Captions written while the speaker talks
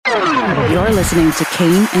You're listening to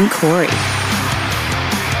Kane and Corey.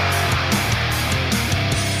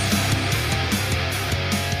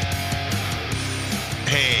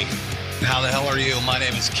 Hey, how the hell are you? My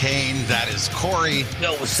name is Kane. That is Corey.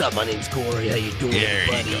 Yo, what's up? My name's Corey. How you doing, There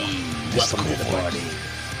you buddy? go. Welcome to the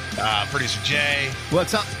party. Producer Jay.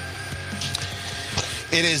 What's up?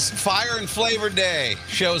 It is Fire and Flavor Day.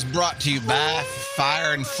 Show's brought to you by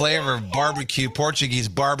Fire and Flavor Barbecue, Portuguese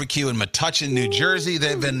Barbecue in Metuchen, New Jersey.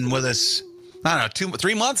 They've been with us, I don't know,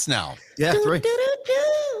 3 months now. Yeah, 3.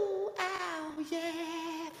 Oh, yeah.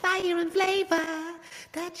 Fire and flavor.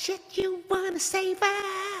 That shit you want to savor.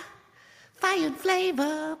 Fire and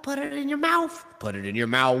flavor. Put it in your mouth. Put it in your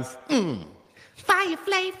mouth. Fire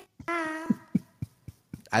flavor.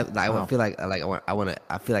 I feel like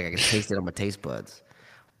I feel like I can taste it on my taste buds.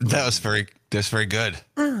 That's very good.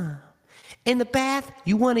 In the bath,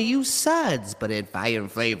 you want to use suds, but in Fire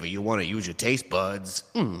and Flavor, you want to use your taste buds.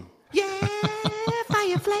 Yeah,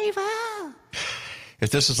 Fire Flavor. If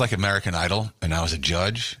this was like American Idol and I was a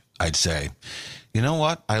judge, I'd say, you know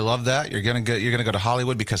what? I love that. You're gonna go to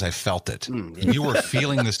Hollywood because I felt it. You were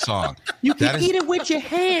feeling the song. You can eat it with your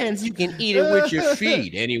hands. You can eat it with your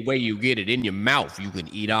feet. Any way you get it in your mouth, you can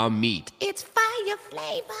eat our meat. It's Fire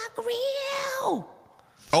Flavor Grill.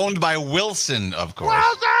 Owned by Wilson, of course.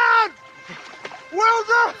 Well done! Well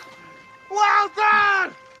done! Well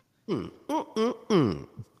done!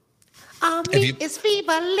 Our meat is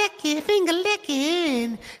fever licking, finger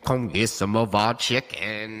licking. Come get some of our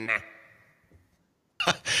chicken.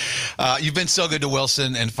 You've been so good to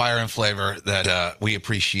Wilson and Fire and Flavor that we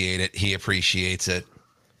appreciate it. He appreciates it.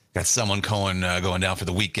 Got someone going down for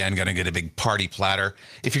the weekend, going to get a big party platter.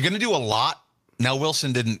 If you're going to do a lot, now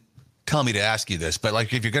Wilson didn't tell me to ask you this, but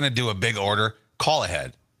like if you're going to do a big order, call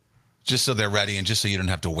ahead just so they're ready and just so you don't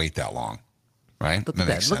have to wait that long. Right? Look at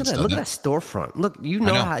that. Look at that storefront. Look, you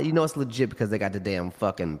know it's legit because they got the damn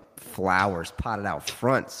fucking flowers potted out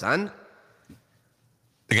front, son.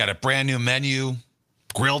 They got a brand new menu,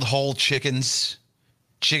 grilled whole chickens,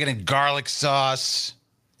 chicken and garlic sauce.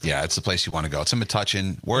 Yeah, it's the place you want to go. It's in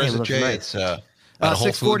Metuchen. Where is it, Jay? Nice. It's at Whole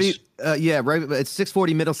 640. Foods. Yeah, right. It's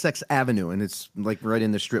 640 Middlesex Avenue, and it's like right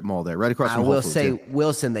in the strip mall there, right across I from Whole will Foods, say, yeah.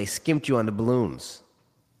 Wilson, they skimped you on the balloons.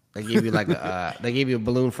 They gave you like they gave you a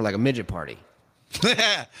balloon for like a midget party.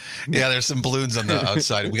 Yeah, there's some balloons on the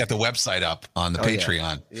outside. We got the website up on the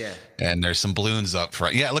Patreon. Yeah. And there's some balloons up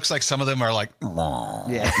front. Yeah, it looks like some of them are like,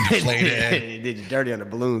 Yeah, deflated. they did you dirty on the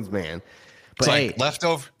balloons, man. But It's hey,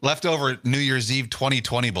 like leftover New Year's Eve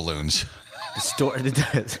 2020 balloons.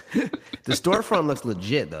 the storefront looks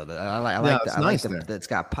legit though. I like it's that. nice I like there. it's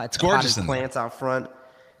got gorgeous potted in there. plants out front.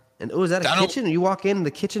 And is that I a don't- kitchen? You walk in,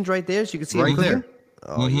 the kitchen's right there, so you can see Right it there.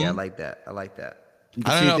 Oh yeah, I like that. I like that.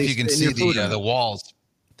 I don't know see if if you they can spit see in your food or the not. walls,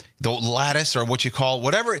 the lattice or what you call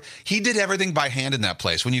whatever. He did everything by hand in that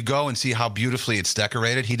place. When you go and see how beautifully it's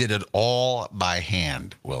decorated, he did it all by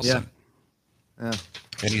hand, Wilson. Yeah.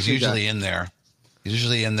 And he's Good usually guy. in there. He's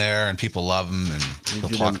usually in there, and people love him, and he'll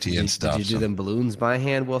Did talk to you and stuff. Did you do them balloons by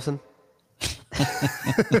hand, Wilson?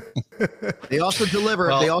 They also deliver.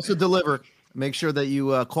 Well- they also deliver. Make sure that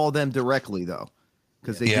you call them directly though,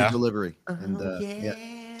 because they Yeah. do delivery. And Yeah.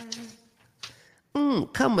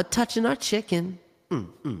 Come a touching our chicken.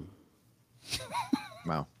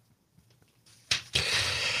 Wow.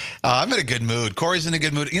 I'm in a good mood. Corey's in a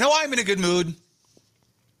good mood. You know why I'm in a good mood?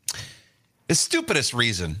 The stupidest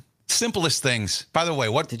reason. Simplest things. By the way,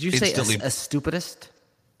 what Did you say instantly a stupidest?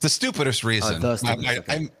 the stupidest reason? the stupidest,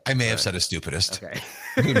 okay. I may have said a stupidest. Okay.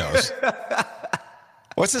 Who knows?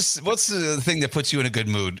 What's this? What's the thing that puts you in a good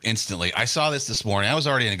mood instantly? I saw this morning. I was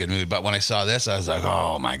already in a good mood, but when I saw this, I was like,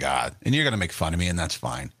 "Oh my god!" And you're gonna make fun of me, and that's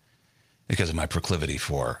fine, because of my proclivity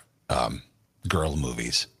for girl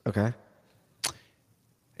movies. Okay.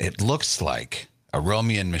 It looks like a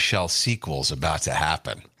Romeo and Michelle sequel's about to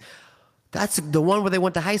happen. That's the one where they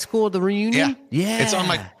went to high school, the reunion? Yeah. It's on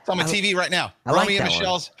my TV right now. I like Romeo and that one.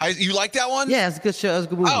 Michelle's. You like that one? Yeah, it's a good show. It's a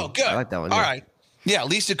good movie. Oh, good. I like that one. All yeah. right. Yeah,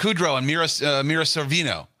 Lisa Kudrow and Mira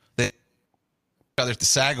Sorvino. They at the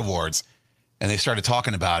SAG Awards, and they started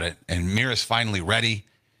talking about it. And Mira's finally ready,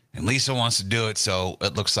 and Lisa wants to do it. So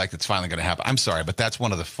it looks like it's finally going to happen. I'm sorry, but that's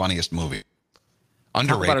one of the funniest movies.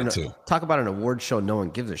 Underrated too. Talk about an award show no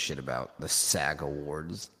one gives a shit about. The SAG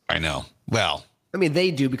Awards. I know. Well, I mean,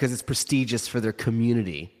 they do because it's prestigious for their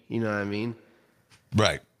community. You know what I mean?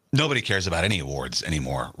 right. Nobody cares about any awards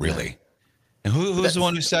anymore, really. And who's the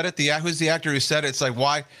one who said it? Who's the actor who said it? It's like,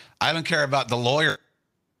 why? I don't care about the lawyer.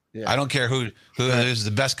 Yeah. I don't care who is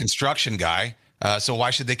the best construction guy. So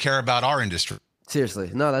why should they care about our industry?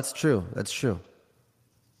 Seriously. No, that's true. That's true.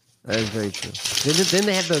 That is very true. Didn't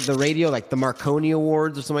they have the radio, like the Marconi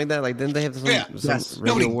Awards or something like that? Like, didn't they have some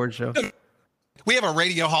radio award show? We have a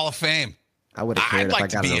Radio Hall of Fame. I would have cared if I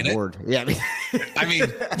got an award. Yeah, I mean,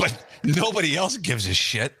 but nobody else gives a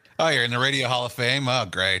shit. Oh, you're in the Radio Hall of Fame? Oh,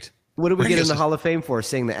 great. What did we get in the Hall of Fame for?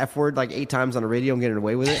 Saying the F word like 8 times on the radio and getting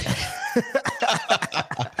away with it?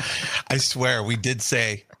 I swear, we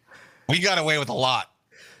got away with a lot.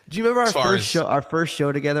 Do you remember our first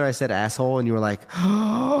show together? I said asshole, and you were like,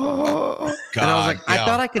 oh. God, and I was like, I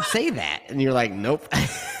thought I could say that. And you're like, nope.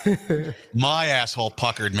 My asshole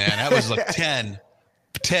puckered, man. That was like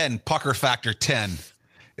 10, pucker factor 10.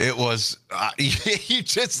 It was, you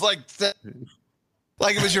just like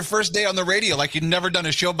it was your first day on the radio, like you'd never done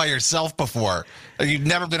a show by yourself before. Like you'd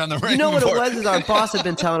never been on the radio. You know what before. it was? Is our boss had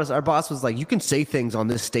been telling us, our boss was like, you can say things on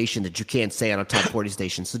this station that you can't say on a top 40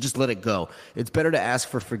 station, so just let it go. It's better to ask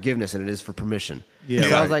for forgiveness than it is for permission. Yeah.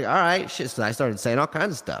 So I was like, all right, shit. So I started saying all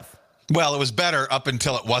kinds of stuff. Well, it was better up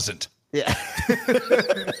until it wasn't. Yeah.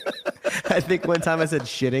 I think one time I said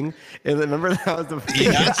shitting, and remember that was the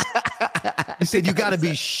Yes. You said, you got to be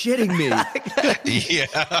shitting me. Yeah.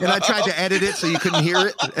 And I tried to edit it so you couldn't hear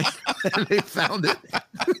it, and they found it.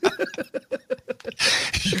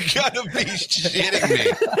 You got to be shitting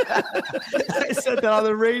me. I said that on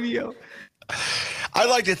the radio. I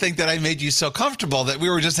like to think that I made you so comfortable that we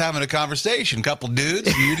were just having a conversation, couple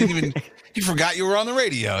dudes. You didn't even, you forgot you were on the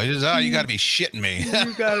radio. You just, you got to be shitting me.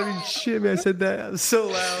 You got to be shitting me. I said that so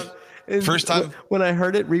loud. And first time when I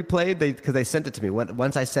heard it replayed, because they sent it to me.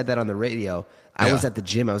 Once I said that on the radio, I was at the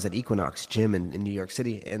gym. I was at Equinox Gym in New York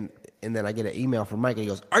City, and then I get an email from Mike, and he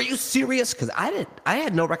goes, "Are you serious?" Because I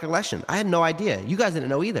had no recollection. I had no idea. You guys didn't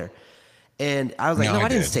know either. And I was like, "No, I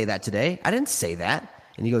didn't say that today. I didn't say that."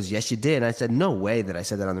 And he goes, "Yes, you did." And I said, "No way that I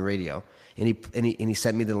said that on the radio." And he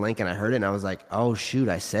sent me the link, and I heard it, and I was like, "Oh shoot,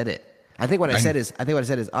 I said it." I think what I said is,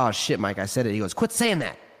 "Oh shit, Mike, I said it." He goes, "Quit saying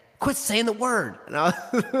that. Quit saying the word." And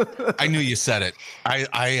I knew you said it.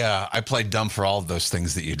 I played dumb for all of those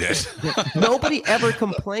things that you did. Nobody ever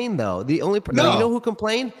complained though. The only you know who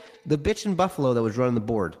complained? The bitch in Buffalo that was running the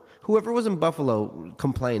board. Whoever was in Buffalo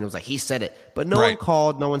complained. It was like he said it, but no one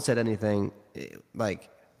called. No one said anything.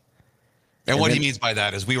 And what he means by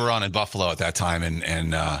that is we were on in Buffalo at that time,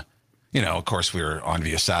 and you know, of course, we were on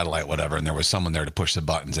via satellite, whatever, and there was someone there to push the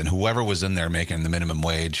buttons, and whoever was in there making the minimum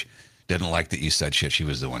wage didn't like that you said shit. She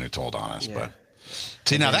was the one who told on us. Yeah. But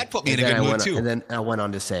see, now that put me in a good mood too. And then I went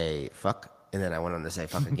on to say fuck, and then I went on to say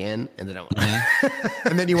fuck again, and then I went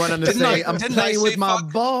and then you went on to say I'm playing with my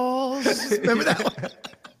balls. Remember that one?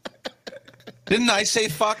 Didn't I say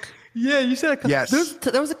fuck? Yeah, you said a couple. Yes.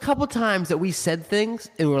 There was a couple times that we said things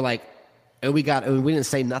and we were like, and we didn't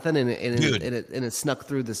say nothing, and it snuck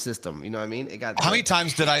through the system. You know what I mean? It got. How many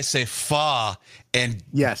times did I say fa and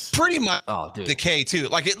pretty much the K too?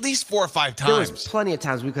 Like at least 4 or 5 times. There was plenty of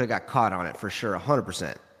times we could have got caught on it for sure,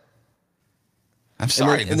 100%. I'm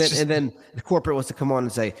sorry. And then the corporate was to come on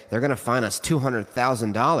and say they're going to fine us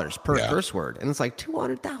 $200,000 per curse word, and it's like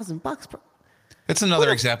 $200,000 per. It's another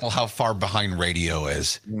example how far behind radio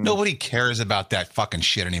is. Nobody cares about that fucking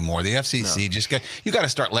shit anymore. The FCC you got to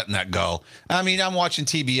start letting that go. I mean, I'm watching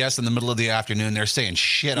TBS in the middle of the afternoon. They're saying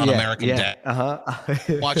shit on American Dad.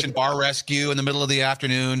 Watching Bar Rescue in the middle of the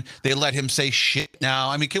afternoon. They let him say shit now.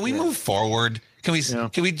 I mean, can we move forward? Can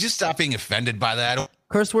we just stop being offended by that?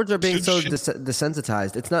 Curse words are being so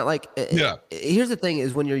desensitized. It's not like here's the thing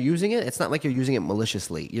is when you're using it, it's not like you're using it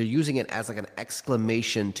maliciously. You're using it as like an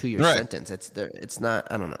exclamation to your sentence. It's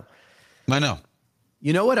not, I don't know. I know.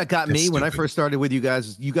 You know what got me when I first started with you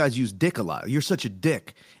guys use dick a lot. You're such a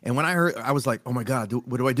dick. And when I heard, I was like, oh my God,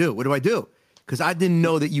 what do I do? What do I do? Because I didn't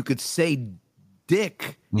know that you could say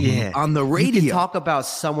dick on the radio. You can talk about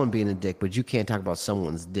someone being a dick, but you can't talk about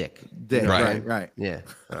someone's dick. Right. Yeah.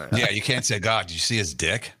 Right. Yeah, you can't say, God, did you see his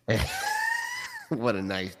dick? What a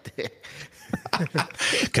nice dick.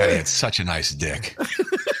 God, he had such a nice dick.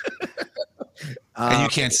 And you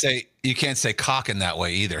can't say cock in that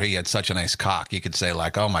way either. He had such a nice cock. You could say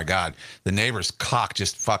like, oh my God, the neighbor's cock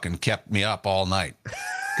just fucking kept me up all night.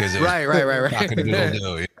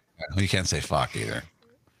 Right. You can't say fuck either.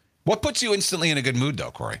 What puts you instantly in a good mood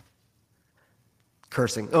though, Corey?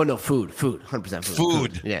 Cursing. Oh no, food. 100%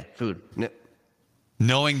 food. Yeah, food. No.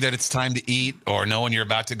 Knowing that it's time to eat, or knowing you're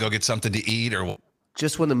about to go get something to eat, or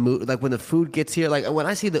just when the mood, like when the food gets here, like when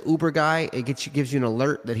I see the Uber guy, gives you an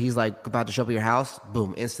alert that he's like about to show up at your house.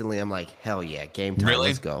 Boom! Instantly, I'm like, hell yeah, game time. Really?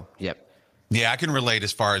 Let's go. Yep. Yeah, I can relate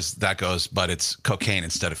as far as that goes, but it's cocaine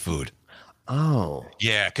instead of food. Oh.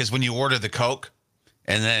 Yeah, because when you order the Coke,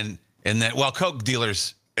 and then well, Coke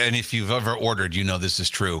dealers, and if you've ever ordered, you know this is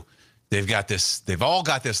true. They've all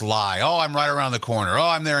got this lie. Oh, I'm right around the corner. Oh,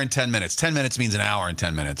 I'm there in 10 minutes. 10 minutes means an hour in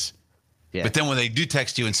 10 minutes. Yeah. But then when they do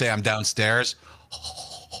text you and say I'm downstairs,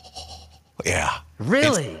 yeah.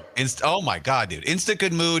 Really? Oh my God, dude. Instant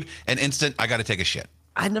good mood and instant, I got to take a shit.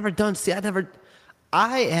 I have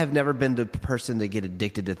never been the person to get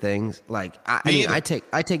addicted to things. Like, I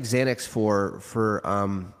take Xanax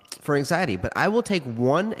for anxiety, but I will take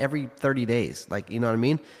one every 30 days. Like, you know what I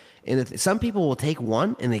mean? And some people will take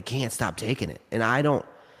one and they can't stop taking it. And I don't,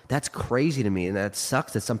 that's crazy to me. And that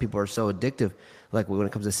sucks that some people are so addictive. Like when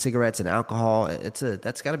it comes to cigarettes and alcohol,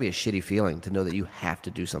 that's gotta be a shitty feeling to know that you have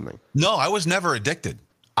to do something. No, I was never addicted.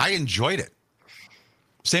 I enjoyed it.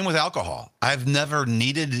 Same with alcohol. I've never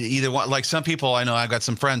needed either one. Like some people I know, I've got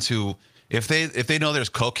some friends who, if they know there's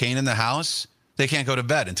cocaine in the house, they can't go to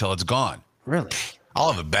bed until it's gone. Really?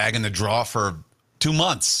 I'll have a bag in the drawer for 2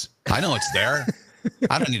 months. I know it's there.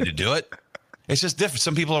 I don't need to do it. It's just different.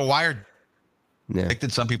 Some people are wired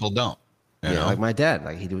addicted. Some people don't. You know? Like my dad.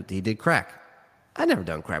 Like he did crack. I'd never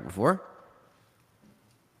done crack before.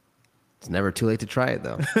 It's never too late to try it,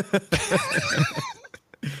 though.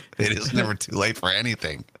 It is never too late for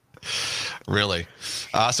anything. Really.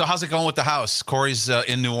 So how's it going with the house? Corey's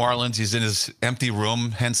in New Orleans. He's in his empty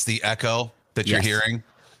room, hence the echo that you're hearing.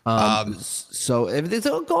 So everything's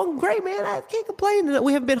going great, man. I can't complain.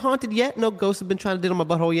 We haven't been haunted yet. No ghosts have been trying to dig on my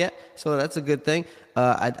butthole yet. So that's a good thing.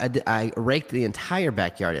 I raked the entire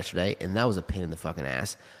backyard yesterday, and that was a pain in the fucking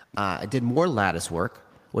ass. I did more lattice work,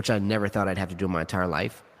 which I never thought I'd have to do in my entire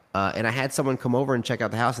life. And I had someone come over and check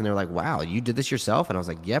out the house, and they were like, wow, you did this yourself? And I was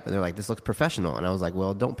like, yep. And they're like, this looks professional. And I was like,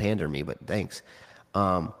 well, don't pander me, but thanks.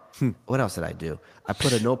 What else did I do? I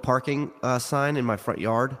put a no parking sign in my front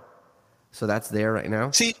yard. So that's there right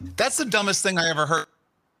now. See, that's the dumbest thing I ever heard.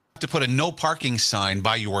 To put a no parking sign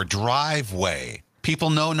by your driveway. People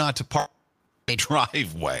know not to park a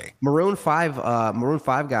driveway. Maroon 5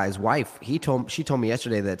 guy's wife, she told me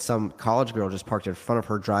yesterday that some college girl just parked in front of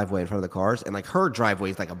her driveway in front of the cars, and like her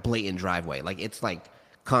driveway is like a blatant driveway. Like it's like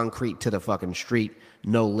concrete to the fucking street,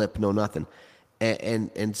 no lip, no nothing.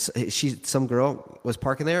 And some girl was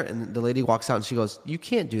parking there, and the lady walks out and she goes, "You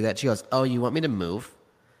can't do that." She goes, "Oh, you want me to move?"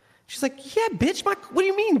 She's like, "Yeah, bitch. What do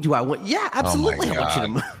you mean? Do I want? Yeah, absolutely. I want you to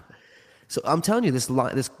move." So I'm telling you,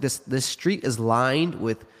 this street is lined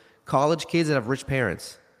with college kids that have rich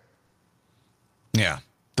parents. Yeah,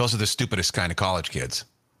 those are the stupidest kind of college kids.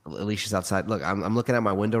 Alicia's outside. Look, I'm looking out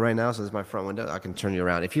my window right now. So this is my front window. I can turn you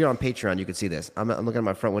around. If you're on Patreon, you can see this. I'm looking at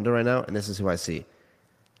my front window right now, and this is who I see.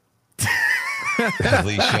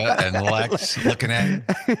 Alicia and Lex looking at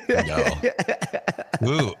no.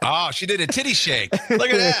 Ooh, oh, she did a titty shake. Look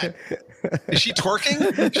at that. Is she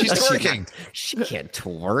twerking? She's twerking. She can't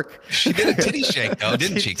twerk. She did a titty shake, though,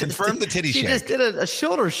 didn't she? Confirm the titty shake. She just did a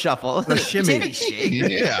shoulder shuffle. A shimmy. Titty shake.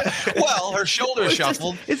 Yeah. Well, her shoulder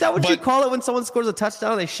shuffled. Is that what you call it when someone scores a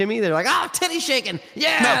touchdown? They shimmy. They're like, "Oh, titty shaking."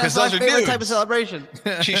 Yeah. No, because those are favorite dudes. type of celebration.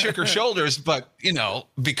 She shook her shoulders, but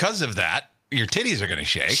because of that, your titties are going to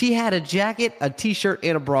shake. She had a jacket, a t-shirt,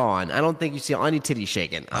 and a bra on. I don't think you see any titty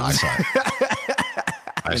shaking. I saw it.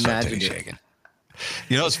 I saw titty shaking.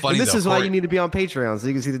 You know, it's funny. And this is why you need to be on Patreon so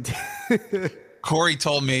you can see the. Corey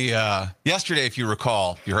told me yesterday, if you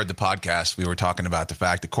recall, if you heard the podcast, we were talking about the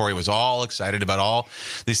fact that Corey was all excited about all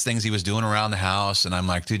these things he was doing around the house. And I'm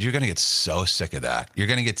like, dude, you're going to get so sick of that. You're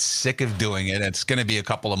going to get sick of doing it. It's going to be a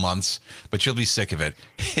couple of months, but you'll be sick of it.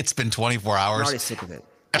 It's been 24 hours. I'm already sick of it.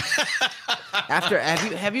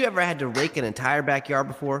 Have you ever had to rake an entire backyard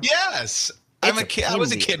before? Yes. I'm a kid. I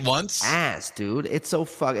was a kid once. Ass, dude. It's so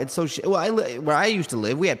where I used to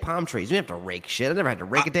live, we had palm trees. We didn't have to rake shit. I never had to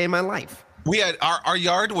rake a day in my life. We had our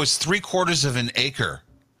yard was 3/4 of an acre.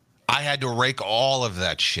 I had to rake all of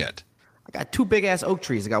that shit. I got 2 big ass oak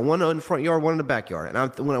trees. I got one in the front yard, one in the backyard.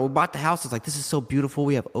 And when I bought the house, I was like, this is so beautiful.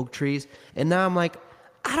 We have oak trees. And now I'm like,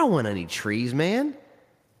 I don't want any trees, man.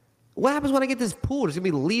 What happens when I get this pool? There's gonna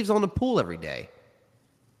be leaves on the pool every day.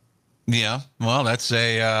 Yeah, well, that's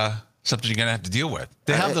something you're gonna have to deal with.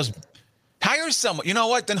 They have those. Hire someone. You know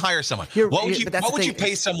what? Then hire someone. What would you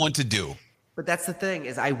pay someone to do? But that's the thing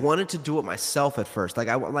is, I wanted to do it myself at first. Like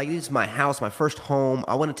this is my house, my first home.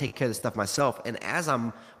 I want to take care of this stuff myself. And as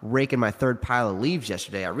I'm raking my 3rd pile of leaves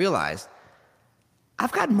yesterday, I realized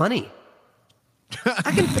I've got money.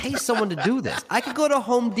 I can pay someone to do this. I could go to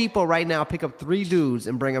Home Depot right now, pick up 3 dudes,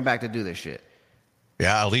 and bring them back to do this shit.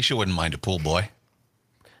 Yeah, Alicia wouldn't mind a pool boy.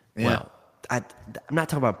 Yeah. Well, I'm not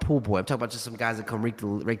talking about pool boy. I'm talking about just some guys that come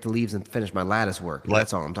rake the leaves and finish my lattice work.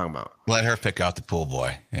 That's all I'm talking about. Let her pick out the pool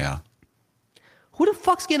boy. Yeah. Who the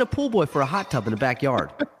fuck's getting a pool boy for a hot tub in the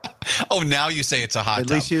backyard? Oh, now you say it's a hot tub.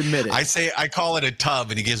 At least you admit it. I call it a tub,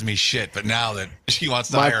 and he gives me shit. But now that she wants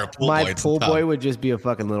to hire a pool boy, my pool boy would just be a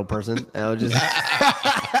fucking little person. I would just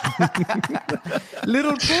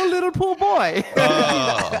little pool boy.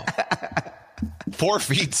 4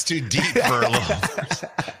 feet's too deep for a little person.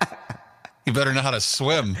 You better know how to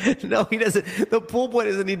swim. No, he doesn't. The pool boy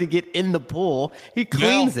doesn't need to get in the pool. He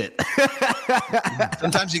cleans it.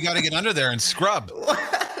 Sometimes you got to get under there and scrub.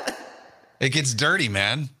 It gets dirty,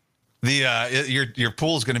 man. Your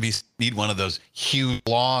pool's going to need one of those huge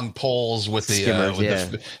long poles with the skimmers.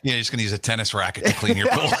 you're just going to use a tennis racket to clean your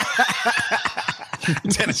pool.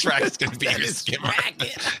 Tennis racket's going to be your skimmer.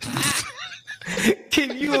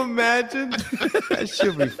 Can you imagine? That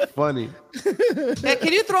should be funny. Hey,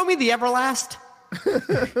 can you throw me the Everlast?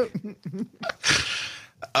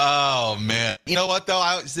 Oh man! You know what though?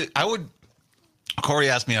 I would. Corey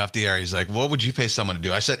asked me off the air. He's like, "What would you pay someone to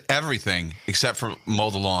do?" I said everything except for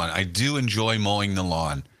mow the lawn. I do enjoy mowing the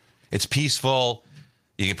lawn. It's peaceful.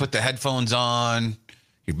 You can put the headphones on.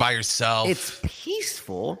 You're by yourself. It's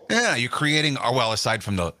peaceful. Yeah, you're creating. Well, aside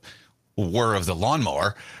from the whir of the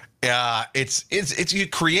lawnmower. It's you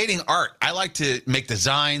creating art. I like to make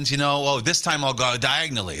designs, this time I'll go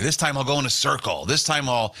diagonally. This time I'll go in a circle. This time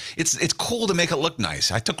it's cool to make it look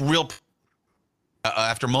nice. I took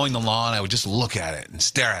after mowing the lawn, I would just look at it and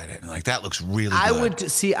stare at it and like, that looks really good.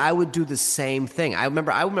 I would do the same thing. I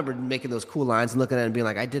remember making those cool lines and looking at it and being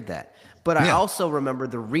like, I did that. But I also remember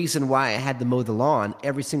the reason why I had to mow the lawn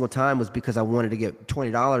every single time was because I wanted to get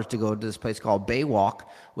 $20 to go to this place called Baywalk,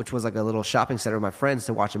 which was like a little shopping center with my friends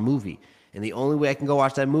to watch a movie. And the only way I can go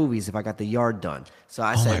watch that movie is if I got the yard done. So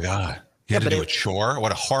I said, "Oh my God, you had to do a chore?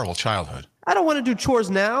 What a horrible childhood!" I don't want to do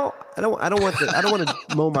chores now. I don't want to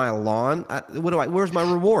mow my lawn. Where's my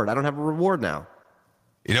reward? I don't have a reward now.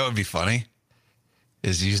 You know what would be funny?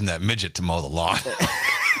 Is using that midget to mow the lawn.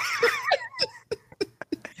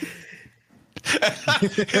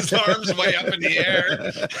 His arms way up in the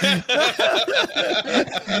air.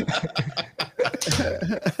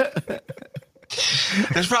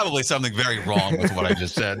 There's probably something very wrong with what I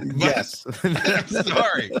just said. Yes. I'm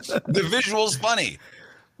sorry. The visual's funny.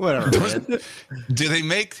 Whatever, man. Do they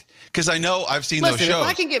make... Because I know I've seen those shows. If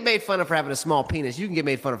I can get made fun of for having a small penis, you can get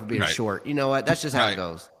made fun of for being short. You know what? That's just how it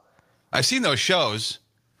goes. I've seen those shows.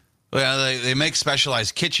 Well, they make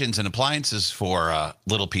specialized kitchens and appliances for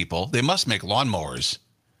little people. They must make lawnmowers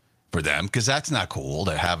for them because that's not cool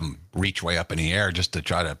to have them reach way up in the air just to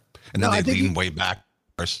try to... And then they lean way back.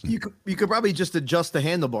 You could probably just adjust the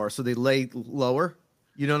handlebar so they lay lower.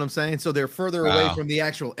 You know what I'm saying? So they're further away from the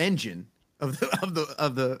actual engine of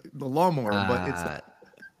the lawnmower. But it's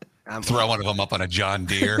throw one of them up on a John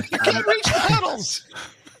Deere. You can't reach the pedals.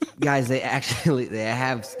 Guys, they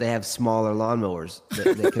have smaller lawnmowers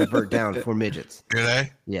that convert down for midgets. Do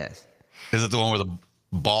they? Yes. Is it the one where the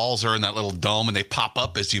balls are in that little dome and they pop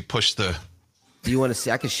up as you push the? Do you want to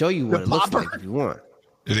see? I can show you what it looks like if you want.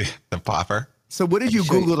 The popper. So what did you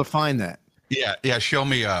Google to find that? Yeah. Show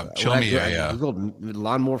me. I Googled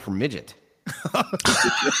lawnmower for midget.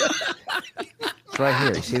 It's right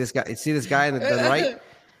here. You see this guy? You see this guy in the right?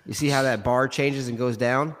 You see how that bar changes and goes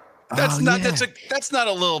down? That's not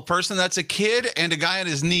a little person. That's a kid and a guy on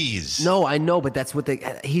his knees. No, I know, but that's what Would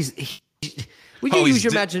you use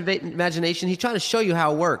your imagination? He's trying to show you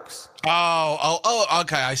how it works. Oh,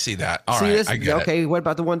 okay. I see that. All right, I get it. What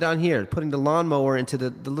about the one down here? Putting the lawnmower into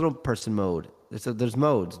the little person mode. There's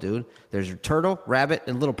modes, dude. There's turtle, rabbit,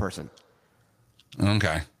 and little person.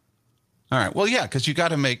 Okay. All right. Well, yeah, because you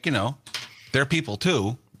got to make, they're people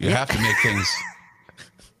too. You have to make things.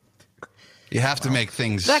 You have to make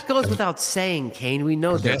things. That goes without saying, Kane. We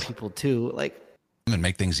know they're people too. And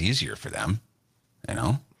make things easier for them.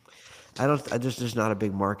 There's just not a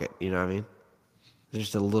big market. You know what I mean? There's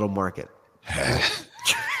just a little market.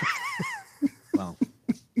 Well,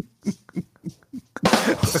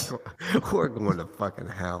 we're going to fucking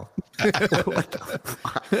hell. What the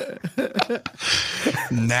fuck?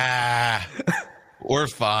 Nah, we're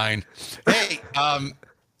fine. Hey,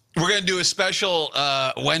 we're gonna do a special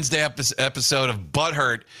Wednesday episode of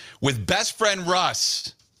Butthurt with best friend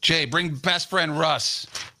Russ. Jay, bring best friend Russ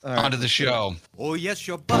onto the show. Oh yes,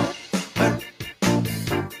 your butt hurt.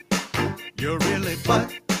 You're really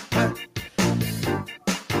butt hurt.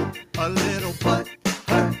 A little butt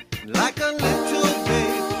hurt. Like a little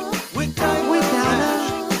babe without a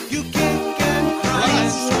you can't get crying.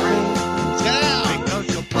 Down.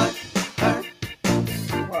 Because your butt hurt.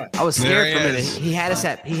 I was scared for a minute. is. He had us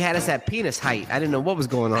at penis height. I didn't know what was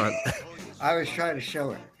going on. I was trying to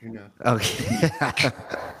show her, Okay.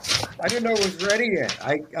 I didn't know it was ready yet.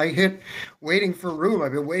 I hit waiting for room.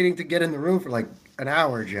 I've been waiting to get in the room for like an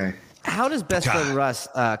hour, Jay. How does best friend Russ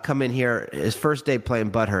come in here his first day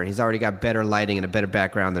playing Butthurt? He's already got better lighting and a better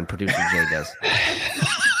background than producer Jay does.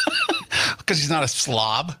 Because he's not a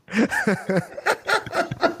slob.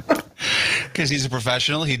 Because he's a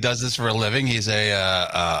professional. He does this for a living. He's a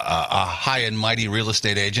high and mighty real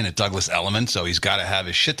estate agent at Douglas Elliman, so he's got to have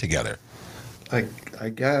his shit together. I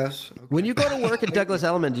guess. Okay. When you go to work at Douglas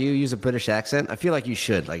Elliman, do you use a British accent? I feel like you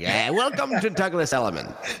should. Like, welcome to Douglas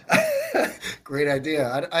Elliman. Great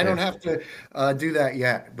idea. I don't have to do that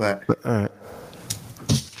yet, but.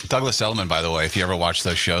 Douglas Elliman, by the way, if you ever watch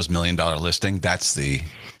those shows, $1 Million Listing, that's the...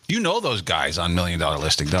 You know those guys on $1 Million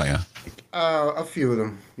Listing, don't you? A few of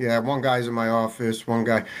them. Yeah, one guy's in my office. One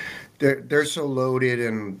guy, they're so loaded,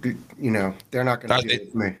 and they're not going to deal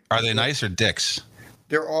with me. Are they nice or dicks?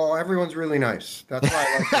 Everyone's really nice. That's why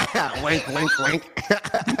I like them. Wink, wink, wink.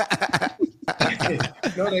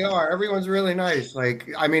 No, they are. Everyone's really nice. Like,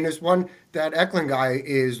 I mean, this one, that Eklund guy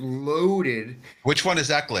is loaded. Which one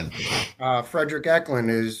is Eklund? Frederick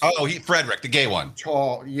Eklund is. Oh, Frederick, the gay one.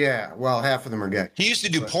 Tall. Yeah. Well, half of them are gay. He used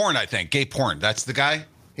to do porn, I think. Gay porn. That's the guy?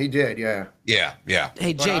 He did, yeah. Yeah.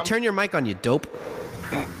 Hey, Jay, turn your mic on, you dope.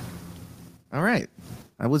 All right.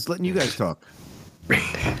 I was letting you guys talk.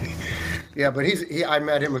 Yeah, but I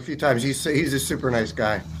met him a few times. He's a super nice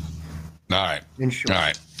guy. All right. In short. All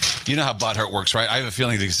right. You know how Butthurt works, right? I have a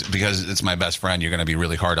feeling because it's my best friend, you're going to be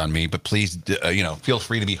really hard on me. But please, feel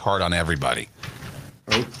free to be hard on everybody.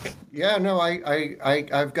 Oh, yeah, no,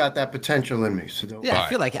 I've got that potential in me. So don't. Yeah,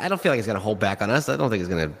 I don't feel like it's gonna hold back on us. I don't think it's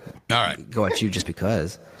gonna. All right. Go at you just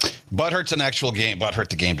because. Butthurt's an actual game.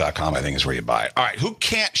 Butthurtthegame.com, I think, is where you buy it. All right. Who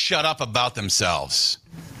can't shut up about themselves?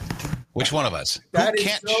 Which one of us? That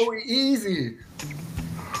is so easy.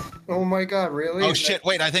 Oh my God, really? Oh shit!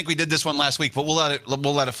 Wait, I think we did this one last week, but we'll let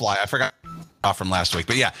it fly. I forgot off from last week,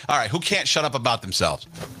 but yeah. All right. Who can't shut up about themselves?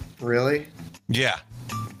 Really? Yeah.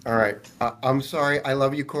 All right. I'm sorry. I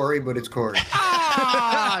love you, Corey, but it's Corey. Shit,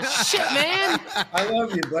 man. I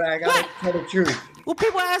love you, but I gotta tell the truth. Well,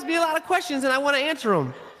 people ask me a lot of questions, and I want to answer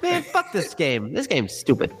them. Man, fuck this game. This game's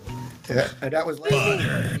stupid. Yeah, and that was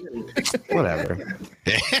Whatever.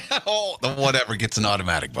 Oh, the whatever gets an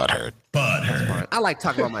automatic Butthurt. I like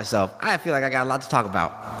talking about myself. I feel like I got a lot to talk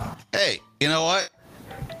about. Hey, you know what?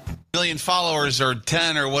 1 million followers or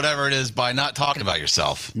 10 or whatever it is by not talking about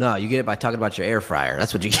yourself. No, you get it by talking about your air fryer.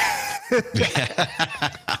 That's what you get.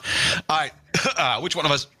 All right. Which one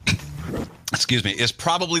of us, excuse me, is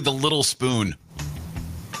probably the little spoon?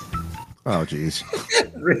 Oh, geez.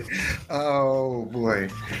 Oh, boy.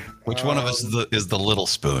 Which one of us is the little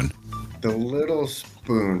spoon? The little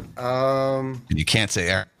spoon. You can't say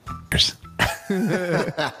air.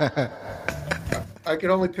 I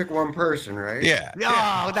could only pick one person, right? Yeah.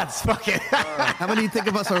 Oh, that's fucking. How many do you think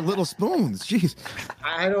of us are little spoons? Jeez.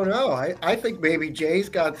 I don't know. I think maybe Jay's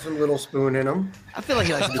got some little spoon in him. I feel like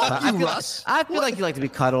you like to be cuddled. I feel like you like to be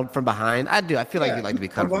cuddled from behind. I do. I feel like you like to be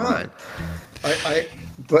cuddled from behind.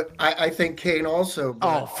 But I think Kane also.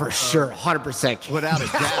 Oh, for sure. 100%. Without a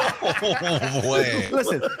doubt. Wait.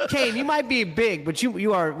 Listen, Kane, you might be big, but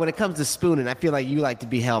you are, when it comes to spooning, I feel like you like to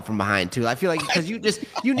be held from behind, too. I feel like because you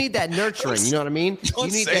need that nurturing, you know what I mean? Don't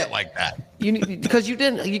you need say it like that. You need, because you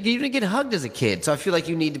didn't get hugged as a kid, so I feel like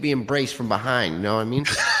you need to be embraced from behind, you know what I mean?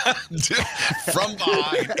 From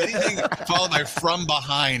behind. Anything followed by from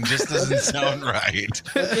behind just doesn't sound right.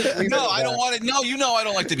 No, I don't want to. No, I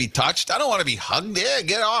don't like to be touched. I don't want to be hugged. Yeah,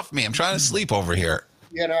 get off me. I'm trying to sleep over here.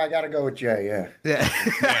 Yeah, no, I got to go with Jay, Yeah.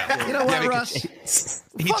 You know what, Russ?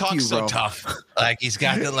 He Fuck talks you, so bro. tough. Like he's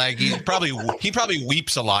got to, like he probably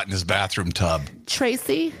weeps a lot in his bathroom tub.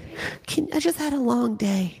 Tracy, I just had a long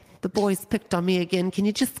day. The boys picked on me again. Can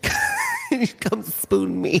you just come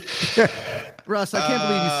spoon me? Russ, I can't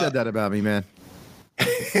believe you said that about me, man.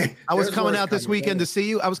 I was coming out this weekend to see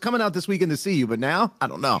you. But now I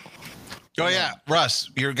don't know. Oh yeah,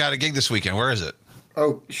 Russ, you got a gig this weekend. Where is it?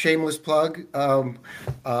 Oh, shameless plug.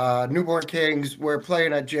 Newborn Kings, we're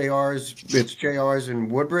playing at JR's. It's JR's in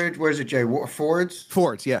Woodbridge. Where's it, Jay? Ford's?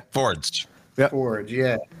 Ford's, yeah. Ford's. Yep. Ford's,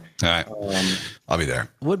 yeah. All right. I'll be there.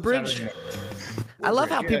 Woodbridge? I love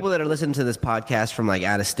how people that are listening to this podcast from like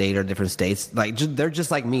out of state or different states, like they're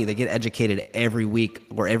just like me. They get educated every week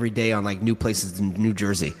or every day on like new places in New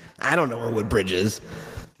Jersey. I don't know where Woodbridge is.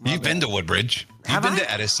 You've been to Woodbridge. You've been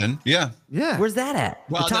to Edison. Yeah. Yeah. Where's that at?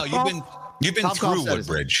 Well, no, you've been through Topgolf's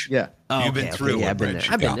Woodbridge. Yeah. Oh, You've been through yeah, Woodbridge.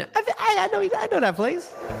 I've been there. I know that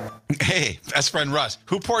place. Hey, best friend Russ,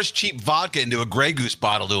 who pours cheap vodka into a Grey Goose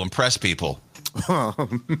bottle to impress people?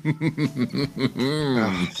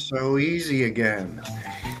 So easy again.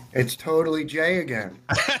 It's totally Jay again.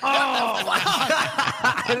 Oh,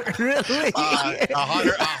 Really?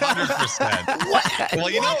 100%. Well,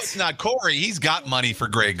 you know it's not Corey. He's got money for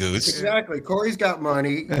Grey Goose. Exactly. Corey's got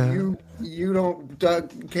money. You don't.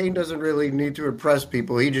 Kane doesn't really need to impress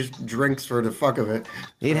people. He just drinks for the fuck of it.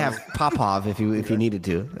 He'd have Popov if he needed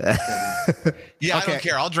to. Yeah, Okay. I don't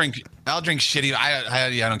care. I'll drink shitty.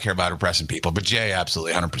 I don't care about impressing people, but Jay,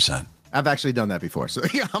 absolutely, 100%. I've actually done that before, so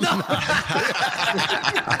yeah,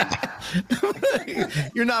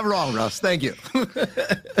 you're not wrong, Russ. Thank you.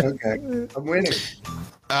 Okay, I'm winning.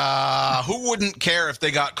 Who wouldn't care if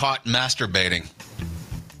they got caught masturbating?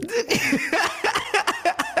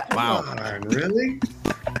 Wow. Come on, really?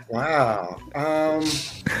 Wow.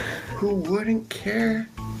 Who wouldn't care?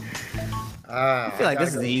 I feel like this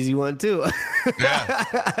is an easy one too.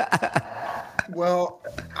 Yeah. Well,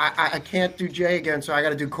 I can't do Jay again, so I got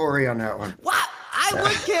to do Corey on that one. What? I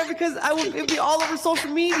wouldn't care because it'd be all over social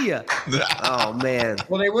media. Oh man.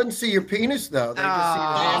 Well, they wouldn't see your penis though. They just see your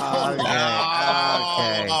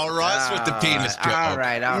hand. Oh, Russ with the penis joke. All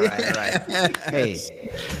right. Hey,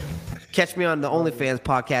 catch me on the OnlyFans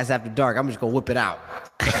podcast after dark. I'm just gonna whip it out.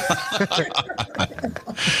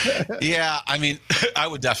 Yeah, I mean, I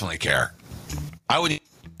would definitely care. I would,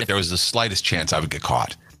 if there was the slightest chance I would get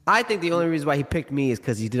caught. I think the only reason why he picked me is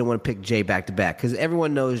because he didn't want to pick Jay back to back. Because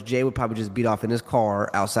everyone knows Jay would probably just beat off in his car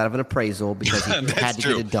outside of an appraisal because he had to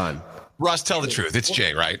true. get it done. Russ, tell the truth. It's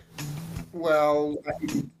Jay, right? Well,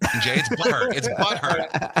 Jay, it's butthurt. It's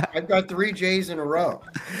butthurt. I've got 3 J's in a row.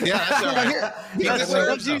 Yeah, that's all right. He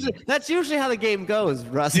deserves them. That's usually how the game goes,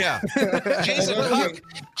 Russ. Yeah. Jay's a cuck.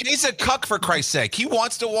 Jay's a cuck, for Christ's sake. He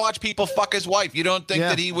wants to watch people fuck his wife. You don't think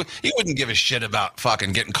that he wouldn't give a shit about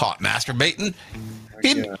fucking getting caught masturbating?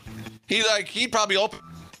 He'd probably open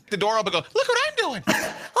the door up and go, look what I'm doing.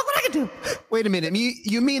 Look what I can do. Wait a minute.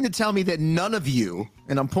 You mean to tell me that none of you,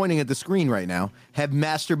 and I'm pointing at the screen right now, have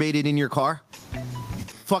masturbated in your car?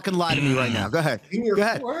 Fucking lie to me right now. Go ahead. In your Go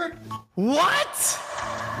ahead. car? What?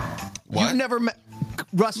 What? You've never,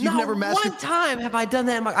 Russ. You've never One masturbated. time have I done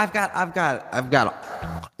that. I've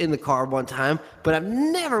got in the car one time, but I've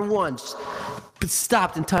never once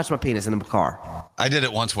stopped and touched my penis in the car. I did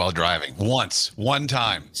it once while driving. One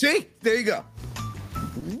time. See, there you go.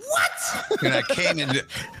 What? And I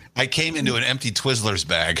came into an empty Twizzlers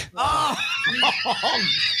bag.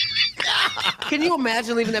 Can you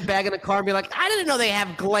imagine leaving that bag in the car and be like, I didn't know they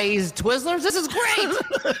have glazed Twizzlers. This is great.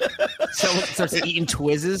 Someone starts eating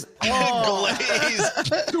Twizzlers. Oh.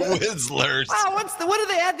 Glazed Twizzlers. Wow, what do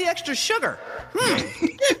they add the extra sugar?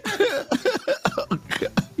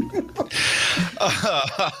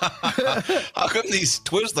 How come these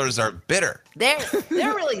Twizzlers are bitter? They're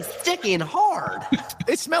really sticky and hard.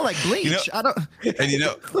 They smell like bleach. You know- I don't. And you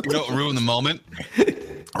know what ruined the moment?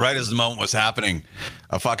 Right as the moment was happening,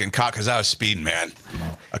 a fucking cop, because I was speeding, man.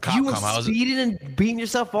 A cop You were come. speeding and beating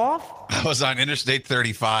yourself off? I was on Interstate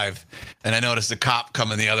 35, and I noticed a cop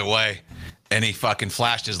coming the other way, and he fucking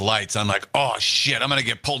flashed his lights. I'm like, oh shit, I'm gonna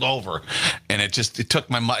get pulled over, and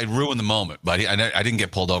it ruined the moment. But I didn't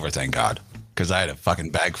get pulled over, thank God, because I had a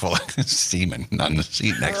fucking bag full of semen on the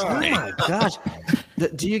seat next to Oh me. my gosh.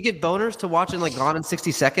 Do you get boners to watching like Gone in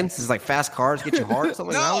 60 Seconds? It's like fast cars get you hard?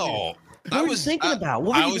 Something like that? No, What were you thinking about?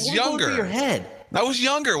 What I were was what going through younger. your head? I was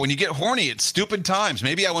younger. When you get horny at stupid times,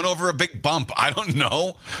 maybe I went over a big bump. I don't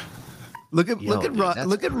know. Look at dude, Russ. that's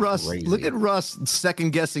Look at Russ. crazy. Look at Russ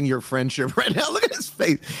second guessing your friendship right now. Look at his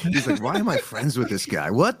face. He's like, "Why am I friends with this guy?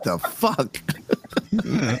 What the fuck?"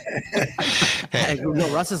 Hey, no,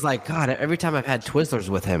 Russ is like, God, every time I've had Twizzlers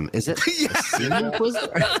with him, is it a semen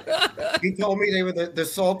Twizzler? He told me they were the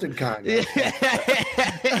salted kind.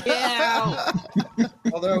 Yeah.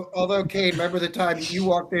 Although, Kate, remember the time you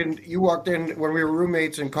walked in when we were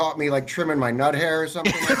roommates and caught me like trimming my nut hair or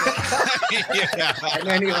something like that? Yeah. And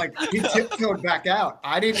then he tiptoed back out.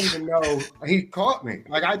 I didn't even know he caught me.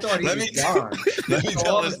 Like I thought he was gone. Let me So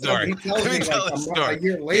tell all the of a sudden, story. He tells Let me me tell like the story. a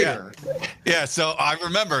year later. Yeah, so I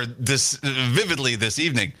remember this vividly this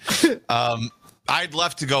evening. I'd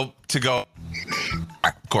left to go,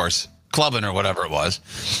 of course, clubbing or whatever it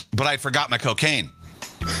was, but I forgot my cocaine.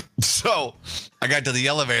 So I got to the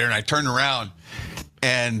elevator and I turned around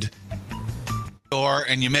and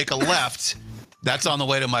you make a left. That's on the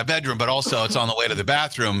way to my bedroom, but also it's on the way to the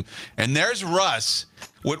bathroom. And there's Russ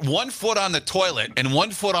with 1 foot on the toilet and 1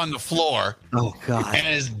 foot on the floor. Oh, God. And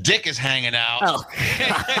his dick is hanging out. Oh,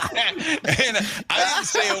 And I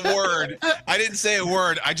didn't say a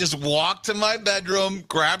word. I just walked to my bedroom,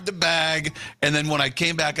 grabbed the bag, and then when I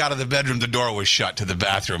came back out of the bedroom, the door was shut to the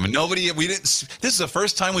bathroom. And this is the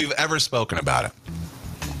first time we've ever spoken about it.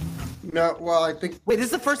 No, well, I think Wait, this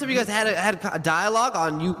is the first time you guys had a dialogue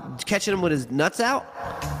on you catching him with his nuts out?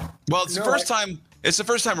 Well, it's the first time It's the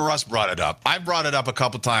first time Russ brought it up. I've brought it up a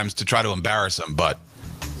couple times to try to embarrass him, but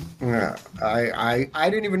Yeah, I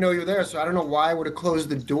didn't even know you were there, so I don't know why I would have closed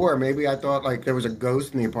the door. Maybe I thought like there was a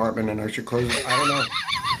ghost in the apartment and I should close it. I don't know.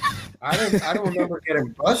 I don't remember getting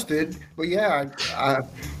busted, but yeah,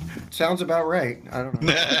 sounds about right. I don't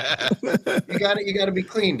know. You got to be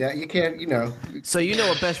clean, Dad. You can't, So you know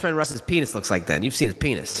what best friend Russ's penis looks like then. You've seen his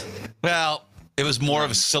penis. well, it was more of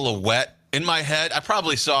a silhouette in my head. I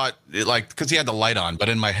probably saw it like because he had the light on, but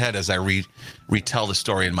in my head, as I retell the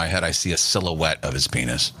story in my head, I see a silhouette of his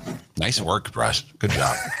penis. Nice work, Russ. Good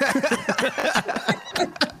job.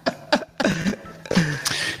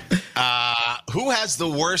 Who has the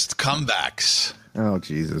worst comebacks? Oh,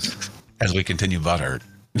 Jesus. As we continue butthurt.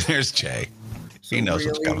 There's Jay. He knows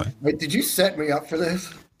what's coming. Wait, did you set me up for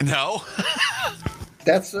this? No.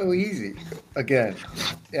 That's so easy. Again,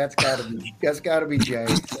 that's gotta be Jay.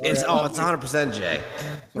 It's 100% Jay.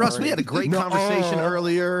 Russ, we had a great conversation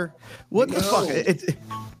earlier. What the fuck?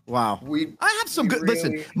 Wow. I have some good.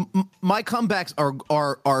 Listen, my comebacks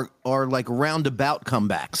are like roundabout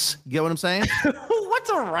comebacks. You get what I'm saying? What's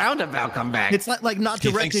a roundabout comeback? It's not like not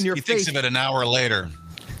direct in your he face. thinks of it an hour later.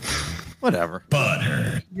 Whatever.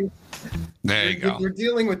 Butter. There you go. You're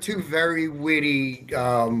dealing with two very witty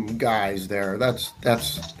guys there. That's.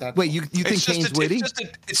 Wait, you think Kane's witty?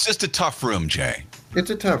 It's just a tough room, Jay. It's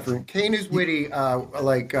a tough room. Kane is witty,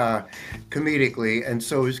 comedically, and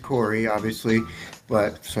so is Corey, obviously.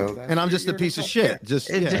 But so. And I'm just a piece of shit. Just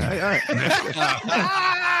yeah. All right.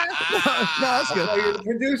 No, that's good. Oh, you're the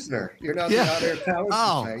producer. You're not the other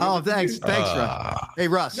talent. Thanks, Russ. Hey,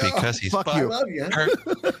 Russ. Because he's fuck I you. love you.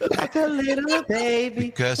 Like a little baby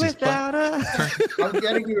Because he's without a... I'm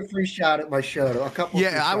getting you a free shot at my show. A couple.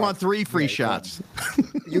 Yeah, I want 3 free shots.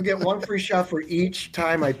 You get 1 free shot for each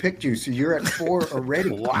time I picked you, so you're at 4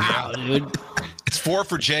 already. Wow, dude. It's 4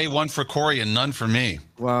 for Jay, 1 for Corey, and none for me.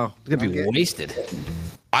 Wow. It's going to be wasted.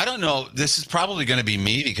 I don't know. This is probably going to be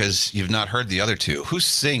me because you've not heard the other two. Who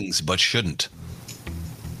sings but shouldn't?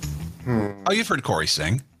 Oh, you've heard Corey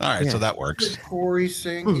sing. All right, so that works. Corey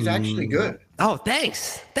sing. He's actually good. Oh,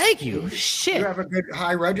 thanks. Thank you. Shit. You have a good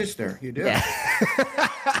high register. You do. Yeah.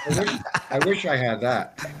 I wish I had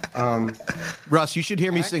that. Russ, you should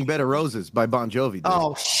hear me sing Bed of Roses by Bon Jovi. Dude.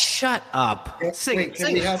 Oh, shut up. Sing it. Can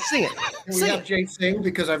Sing we it. have- Sing it. Can we Sing have it. Jay sing?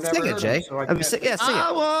 Because I've never Sing heard it, Jay. him, so I I mean, can't. yeah, sing it.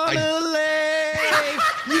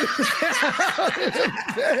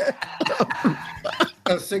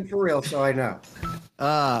 Sing for real, so I know.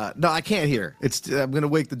 No, I can't hear. I'm gonna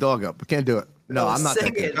wake the dog up. I can't do it. No, I'm not.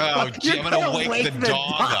 Sing that it. good. Oh, gee, I'm going to wake the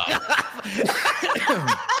dog up.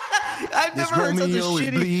 I've This never heard such a Romeo is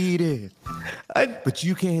shitty... bleeding, but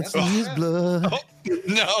you can't see his blood.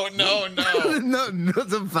 No. No,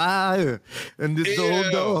 the fire, and this Ew.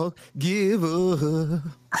 old dog give up.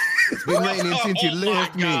 It's been raining since you Oh, my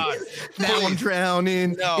left me. God. Now I'm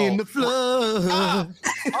drowning No. in the flood.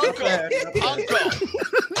 Uncle.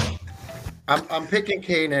 I'm picking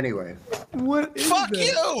Kane anyway. Fuck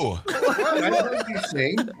you. I heard you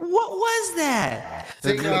sing. What was that?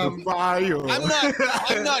 Sing I'm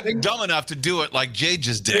not dumb enough to do it like Jay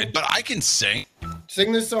just did, but I can sing.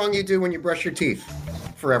 sing the song you do when you brush your teeth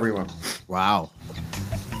for everyone. Wow.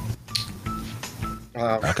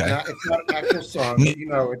 Okay. It's not an actual song. But, it's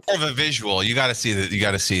More of a visual. You got to see that. You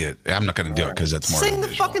got to see it. I'm not going to do it because that's more. Sing of a the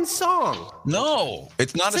visual. fucking song. No,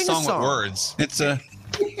 it's not Sing a a song song. with words. It's a.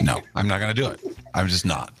 No, I'm not going to do it. I'm just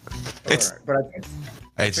not. It's All right,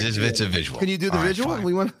 but it's a visual. Can you do the All right, visual? fine.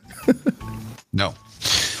 We want. No,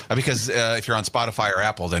 because if you're on Spotify or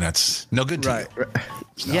Apple, then it's no good to you.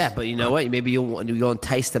 Yeah, but you know what? Maybe you'll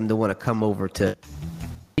entice them to want to come over to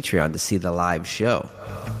Patreon to see the live show.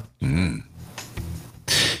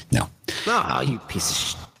 No. Oh, you piece of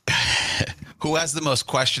shit. Who has the most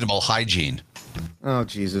questionable hygiene? Oh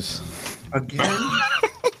Jesus. again,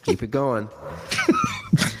 Keep it going.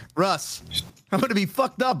 Russ, I'm gonna be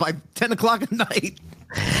fucked up by 10 o'clock at night.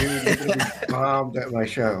 dude, you're gonna be bombed at my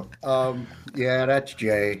show. Yeah, that's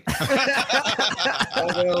Jay.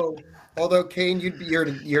 although Kane,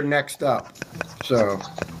 you're next up. So,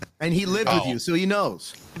 And he lived with you, so he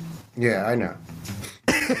knows. yeah, I know.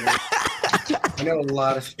 I know a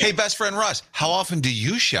lot of stuff. Hey, best friend Russ, how often do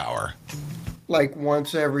you shower? Like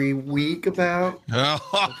once every week, about.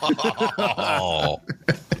 Oh.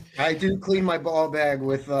 I do clean my ball bag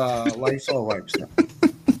with Lysol wipes,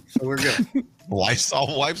 so we're good.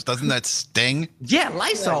 Lysol wipes? Doesn't that sting? Yeah,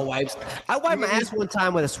 Lysol wipes. I wiped my ass one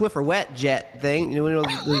time with a Swiffer wet jet thing. You know,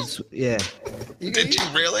 yeah. Did you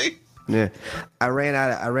really? Yeah, I ran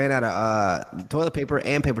out of toilet paper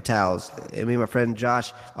and paper towels. And me and my friend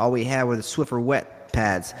Josh, all we had were the Swiffer wet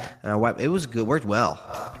pads. And I wiped. It was good. Worked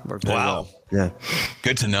well. Worked very Wow. well. Yeah.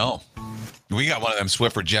 Good to know. We got one of them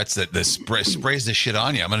Swiffer jets that sprays this shit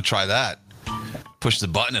on you. I'm going to try that. Push the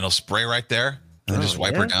button, it'll spray right there, and then just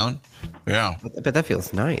wipe her down. Yeah. I bet that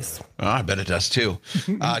feels nice. Oh, I bet it does too.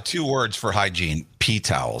 2 words for hygiene: pee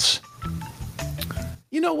towels.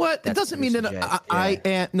 You know what? That's it doesn't mean that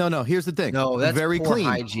no. Here's the thing. No, that's very poor clean.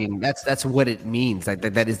 hygiene. That's what it means. Like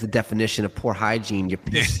that is the definition of poor hygiene. You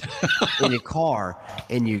piss in your car,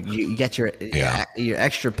 and you get your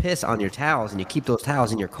extra piss on your towels, and you keep those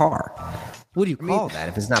towels in your car. What do you call that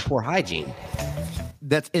if it's not poor hygiene?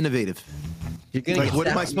 That's innovative. You're gonna what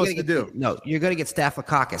am I supposed to do? No, you're gonna get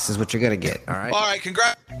staphylococcus. Is what you're gonna get. All right. All right,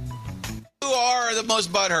 congrats. You are the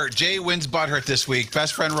most butthurt. Jay wins butthurt this week.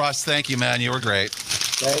 Best friend Russ, thank you, man. You were great.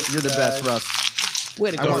 You're the best, Russ.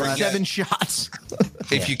 Way to I go, want Russ. 7 shots.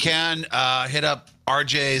 If you can, hit up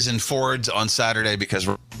RJ's and Ford's on Saturday because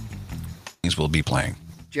things will be playing.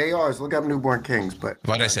 JRs, look up Newborn Kings, but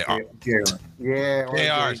What did I say? JR. Yeah,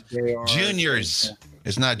 JRs. Juniors.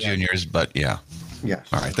 It's not juniors, but yeah. Yes.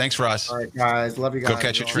 All right. Thanks, Russ. All right, guys. Love you guys. Go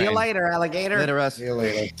catch a See train. you later, alligator. Later, Russ. See you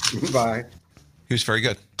later. Bye. He was very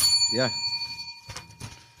good. Yeah.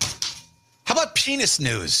 How about penis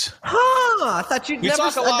news? I thought you'd We never.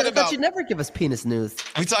 talk a lot I about- thought you'd never give us penis news.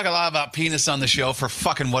 We talk a lot about penis on the show for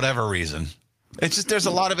fucking whatever reason. It's just there's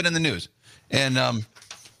a lot of it in the news. And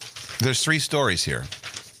there's 3 stories here.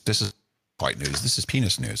 This is quite news. This is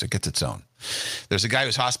penis news. It gets its own. There's a guy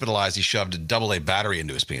who's hospitalized. He shoved a AA battery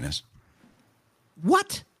into his penis.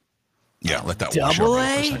 What? Yeah, let that wash Double over you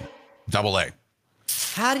for a A? second. Double A.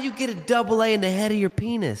 How do you get a double A in the head of your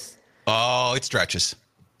penis? Oh, it stretches.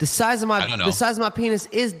 The size of I don't know. the size of my penis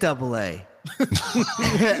is double A.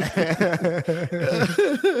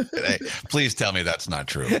 Hey, please tell me that's not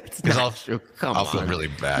true. Because I'll Come I'll on. feel really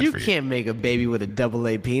bad You for you. can't make a baby with a double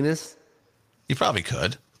A penis. You probably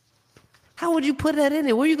could. How would you put that in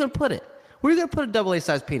there? Where are you going to put it? Where are you going to put a double A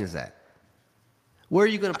size penis at? Where are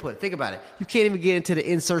you going to put it? Think about it. You can't even get into the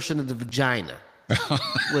insertion of the vagina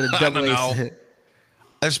with a double don't A. know.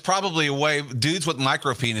 There's probably a way. Dudes with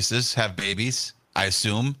micro penises have babies, I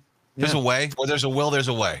assume. There's a way. Where there's a will, there's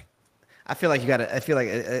a way. I feel like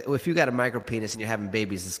if you got a micro penis and you're having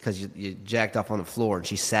babies, it's because you jacked off on the floor and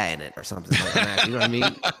she sat in it or something like that. You know what I mean?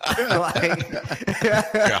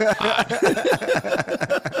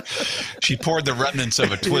 She poured the remnants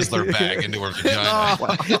of a Twizzler bag into her vagina.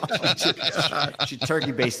 She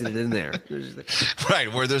turkey basted it in there.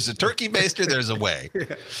 Right. Where there's a turkey baster, there's a way.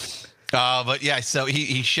 But yeah, so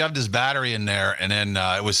he shoved his battery in there and then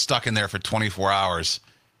it was stuck in there for 24 hours.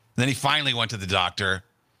 And then he finally went to the doctor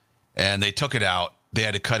and they took it out. They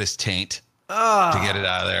had to cut his taint to get it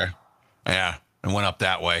out of there. Yeah. And went up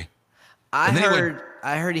that way. I And then he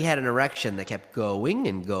heard he had an erection that kept going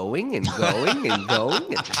and going and going and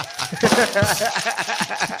going.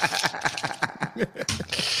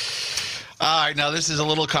 All right, now this is a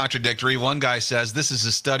little contradictory. One guy says this is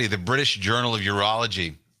a study, the British Journal of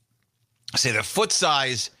Urology, say that foot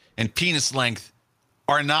size and penis length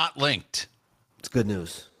are not linked. It's good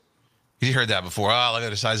news. You heard that before. Oh, look at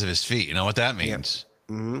the size of his feet. You know what that means?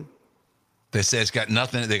 Yep. Mm-hmm. They say it's got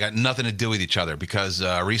nothing. They got nothing to do with each other because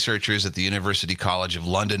researchers at the University College of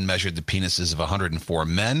London measured the penises of 104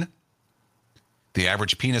 men. The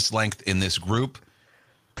average penis length in this group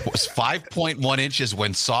was 5.1 inches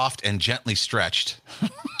when soft and gently stretched.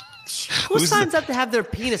 Who signs up to have their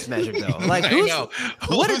penis measured though? Like I know.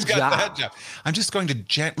 What Who's a got job. that job? I'm just going to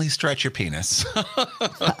gently stretch your penis.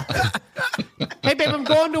 Hey babe, I'm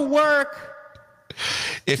going to work.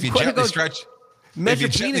 If you Go- gently go stretch, measure if you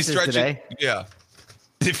gently penises stretch today. it, yeah.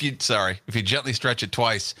 If you gently stretch it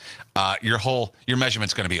twice, your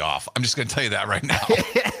measurement's going to be off. I'm just going to tell you that right now.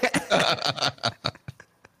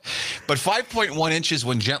 But 5.1 inches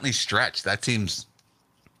when gently stretched, does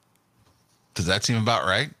that seem about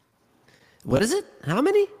right? What is it? How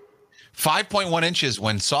many? 5.1 inches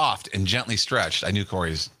when soft and gently stretched. I knew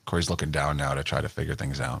Corey's looking down now to try to figure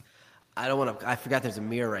things out. I don't want to. I forgot there's a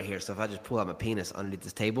mirror right here, so if I just pull out my penis underneath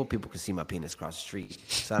this table, people can see my penis across the street.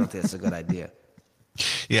 So I don't think that's a good idea.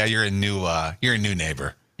 Yeah, you're a new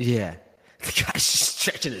neighbor. Yeah, the guy's just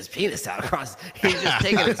stretching his penis out across. He's just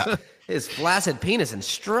taking his flaccid penis and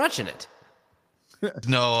stretching it.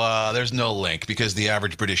 No, there's no link because the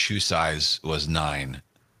average British shoe size was 9.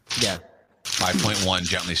 Yeah. 5.1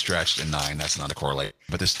 gently stretched and 9. That's not a correlate.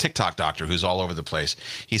 But this TikTok doctor who's all over the place,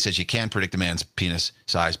 he says you can predict a man's penis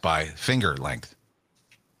size by finger length.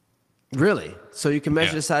 Really? So you can measure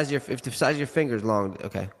Yeah. the size of if the size of your finger's long.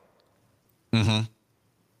 Okay. Mm-hmm.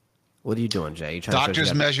 What are you doing, Jay? You trying to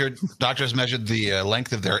Doctors measured the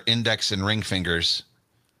length of their index and ring fingers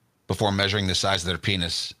before measuring the size of their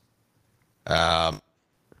penis. And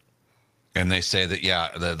they say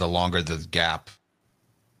that, the longer the gap,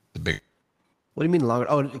 the bigger. What do you mean longer?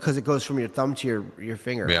 Oh, because it goes from your thumb to your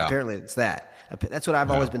finger. Yeah. Apparently, it's that. That's what I've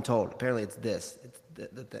always been told. Apparently, it's this. It's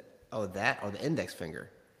the index finger.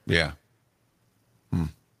 Yeah.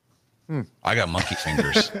 I got monkey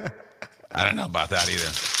fingers. I don't know about that either.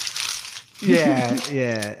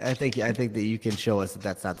 Yeah. I think that you can show us that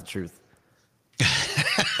that's not the truth.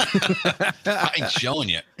 I ain't showing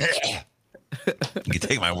you. You can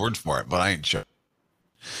take my word for it, but I ain't showing.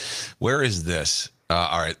 Where is this?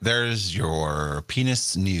 All right, there's your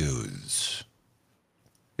penis news.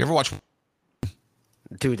 You ever watch?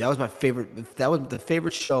 Dude, that was my favorite. That was the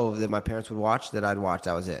favorite show that my parents would watch. That I'd watch.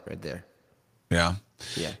 That was it right there. Yeah.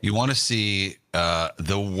 Yeah. You want to see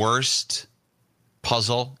the worst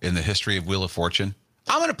puzzle in the history of Wheel of Fortune?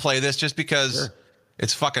 I'm going to play this just because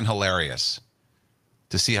it's fucking hilarious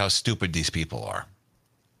to see how stupid these people are.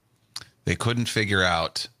 They couldn't figure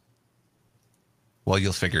out. Well,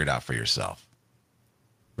 you'll figure it out for yourself.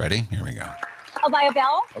 Ready? Here we go. I'll buy a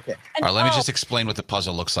bell. Okay. All right, let me just explain what the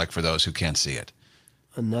puzzle looks like for those who can't see it.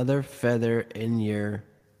 Another feather in your.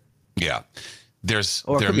 Yeah.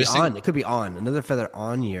 Or it could be on. It could be on. Another feather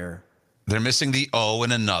on your. They're missing the O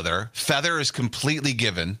in another. Feather is completely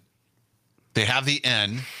given. They have the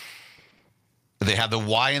N. They have the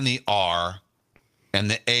Y and the R and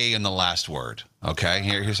the A in the last word. Okay?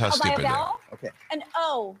 Here's how stupid they are. Okay. An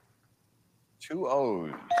O. 2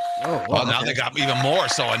 O's. Oh, well, now they got even more.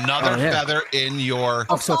 So another feather in your.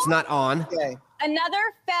 Oh, so it's not on. Okay.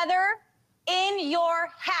 Another feather in your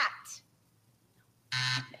hat.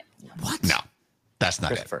 What? No, that's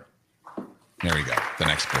not it. There we go. The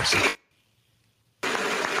next person.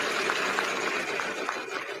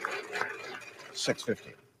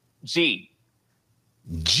 650. G.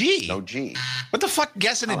 No G. What the fuck?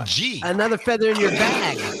 Guessing a G. Another feather in your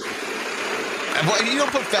bag. Well, you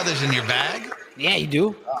don't put feathers in your bag. Yeah, you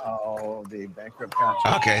do. Uh-oh, the bankrupt got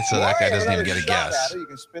you. Okay, so that guy doesn't even get a guess. You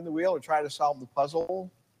can spin the wheel or try to solve the puzzle.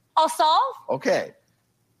 I'll solve. Okay.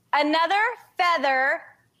 Another feather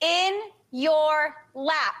in your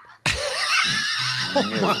lap. Oh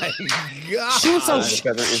my God.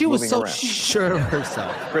 She was so sure of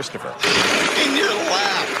herself. Christopher. In your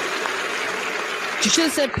lap. She should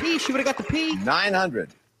have said P. She would have got the P.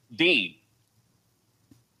 900. D.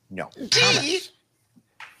 No. D?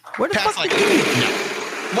 Where the Pat's fuck? like, no.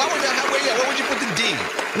 What would you put the D?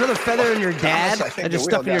 Another feather in your dad? Thomas, I And just think the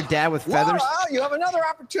stuffing wheel your got- dad with feathers? Well, you have another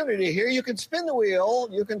opportunity here. You can spin the wheel.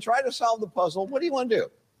 You can try to solve the puzzle. What do you want to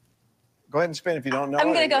do? Go ahead and spin if you don't know. I'm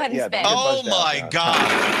going to go ahead and spin. get Oh buzzed out my now.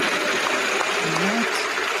 God.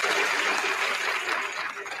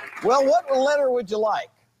 Well, what letter would you like?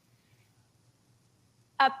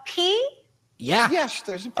 A P? Yeah. Yes,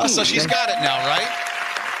 there's a P. Oh, so she's got it now, right?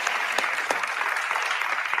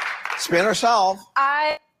 Spin or solve.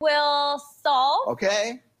 I will solve.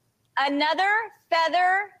 Okay. Another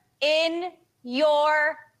feather in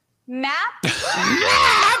your map. Christopher,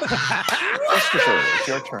 it's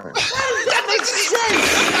your turn. That makes sense.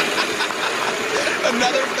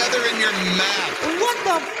 Another feather in your map. What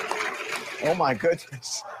the? Oh my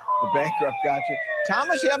goodness. The bankrupt got you.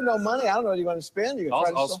 Thomas, you have no money. I don't know. You want to spin? You can try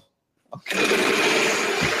to solve. Okay.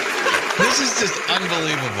 This is just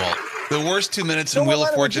unbelievable. The worst 2 minutes So in what Wheel of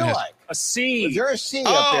letter would Fortune you has. like? A C. Is there a C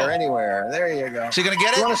up there anywhere? There you go. She gonna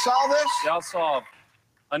get You it? want to solve this? Yeah, I'll solve.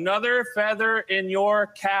 Another feather in your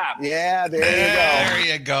cap. Yeah, there There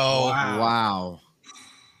you go. Wow.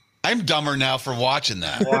 I'm dumber now for watching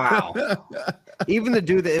that. Wow. Even the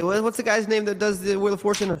dude that, what's the guy's name that does the Wheel of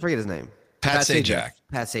Fortune? I forget his name. Pat Sajak.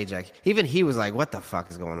 Pat Sajak. Even he was like, what the fuck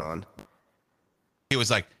is going on? He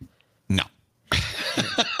was like, no.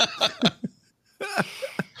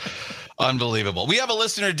 Unbelievable. We have a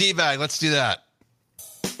listener D-bag. Let's do that.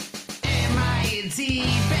 Am I a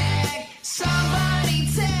D-bag? Somebody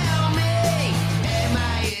tell me. Am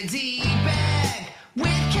I a D-bag? With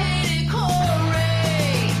Kane and Corey.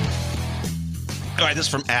 All right, this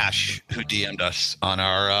is from Ash, who DM'd us on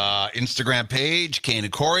our Instagram page, Kane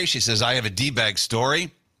and Corey. She says, I have a D-bag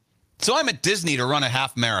story. So I'm at Disney to run a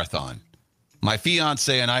half marathon. My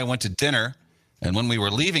fiance and I went to dinner, and when we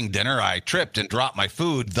were leaving dinner, I tripped and dropped my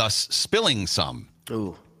food, thus spilling some.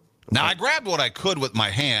 Ooh. Now, I grabbed what I could with my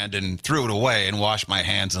hand and threw it away and washed my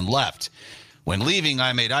hands and left. When leaving,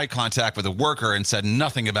 I made eye contact with a worker and said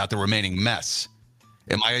nothing about the remaining mess.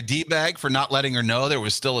 Am I a D-bag for not letting her know there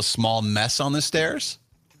was still a small mess on the stairs?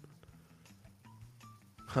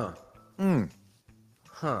 Huh.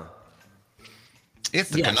 It's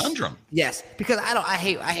the conundrum. Yes, because I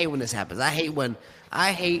hate when this happens. I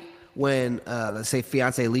hate when, let's say,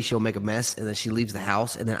 fiance Alicia will make a mess and then she leaves the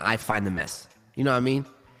house and then I find the mess. You know what I mean?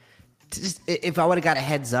 Just if I would have got a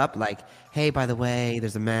heads up, like, hey, by the way,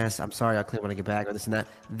 there's a mess. I'm sorry, I'll clean when I get back, or this and that.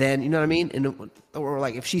 Then you know what I mean? And or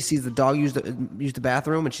like if she sees the dog use the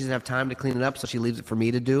bathroom and she doesn't have time to clean it up, so she leaves it for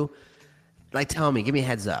me to do. Like, tell me, give me a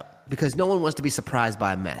heads up, because no one wants to be surprised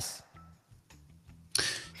by a mess.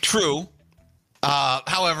 True.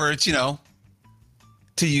 However, it's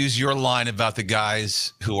to use your line about the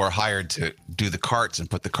guys who are hired to do the carts and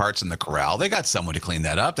put the carts in the corral. They got someone to clean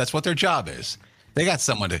that up. That's what their job is. They got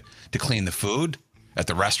someone to clean the food at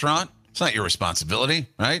the restaurant. It's not your responsibility,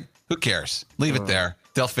 right? Who cares? Leave it there.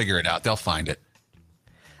 They'll figure it out. They'll find it.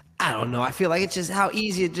 I don't know. I feel like it's just how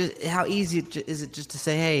easy is it just to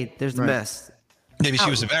say, hey, there's the mess. Maybe she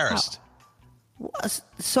was embarrassed.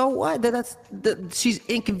 So what? She's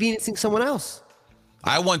inconveniencing someone else.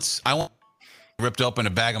 I once ripped open a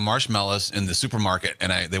bag of marshmallows in the supermarket,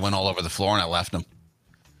 and they went all over the floor, and I left them.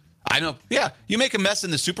 I know. Yeah, you make a mess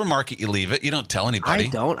in the supermarket, you leave it. You don't tell anybody. I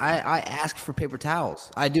don't. I ask for paper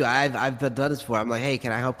towels. I do. I've done this before. I'm like, hey,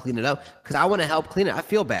 can I help clean it up? Because I want to help clean it. I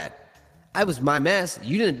feel bad. I was my mess.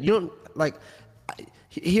 You don't like.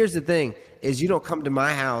 Here's the thing: is you don't come to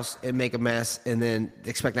my house and make a mess and then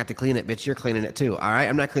expect not to clean it, bitch. You're cleaning it too. All right.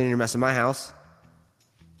 I'm not cleaning your mess in my house.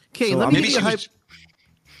 Okay, So let me give you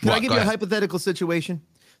Can I give you a hypothetical situation?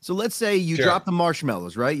 So let's say you drop the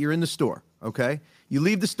marshmallows, right? You're in the store, okay? You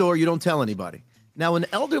leave the store, you don't tell anybody. Now, an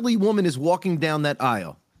elderly woman is walking down that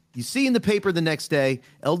aisle. You see in the paper the next day,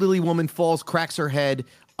 elderly woman falls, cracks her head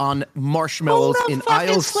on marshmallows in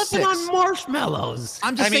aisle 6. Slipping on marshmallows?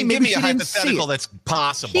 I'm just saying, give maybe me a she didn't see hypothetical it. that's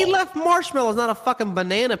possible. He left marshmallows, not a fucking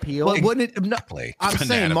banana peel. Well, wouldn't it? No, I'm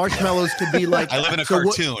saying marshmallows could be like. I live in a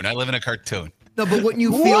cartoon. I live in a cartoon. No, but wouldn't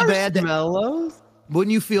you feel bad that marshmallows?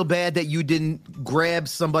 Wouldn't you feel bad that you didn't grab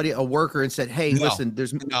somebody, a worker, and said, "Hey, listen,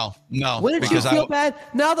 there's no." Wouldn't you feel bad?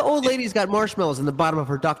 Now the old lady's got marshmallows in the bottom of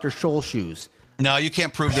her Dr. Scholl shoes. No, you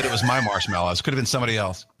can't prove that it was my marshmallows. Could have been somebody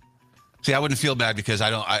else. See, I wouldn't feel bad because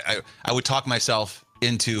I would talk myself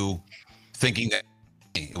into thinking that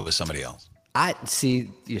it was somebody else. I see.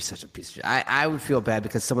 You're such a piece of shit. I would feel bad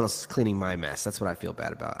because someone else is cleaning my mess. That's what I feel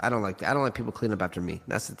bad about. I don't like people cleaning up after me.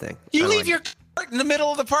 That's the thing. You leave your cart in the middle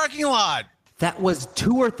of the parking lot. That was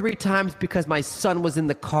 2 or 3 times because my son was in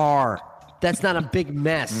the car. That's not a big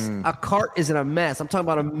mess. A cart isn't a mess. I'm talking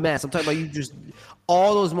about a mess. I'm talking about you just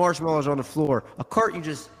all those marshmallows are on the floor. A cart you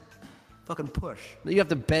just fucking push. You have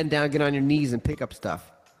to bend down, get on your knees, and pick up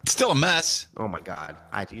stuff. It's still a mess. Oh my god!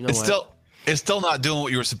 It's still not doing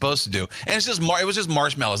what you were supposed to do, and it was just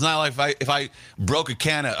marshmallows. Not like if I broke a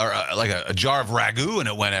can of, or like a jar of ragu and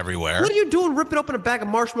it went everywhere. What are you doing ripping open a bag of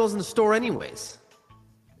marshmallows in the store, anyways?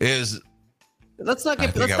 Let's not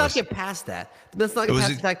get past that. Let's not get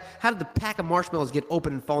past the fact. How did the pack of marshmallows get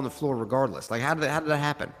open and fall on the floor regardless? Like how did that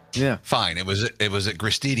happen? Yeah, fine. It was at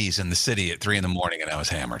Gristides in the city at 3 a.m, and I was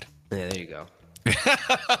hammered. Yeah, there you go.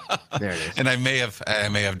 There it is. And I may have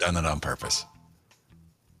done it on purpose.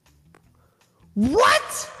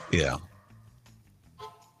 What? Yeah.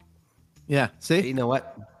 Yeah. See? You know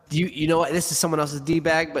what? You know what? This is someone else's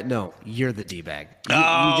D-bag, but no, you're the D-bag.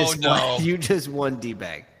 You just won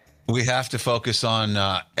D-bag. We have to focus on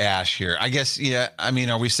Ash here. I guess, yeah. I mean,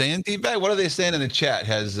 are we saying D-bag? What are they saying in the chat?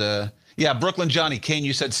 Brooklyn Johnny, Kane,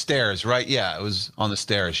 you said stairs, right? Yeah, it was on the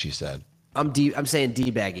stairs, she said. I'm saying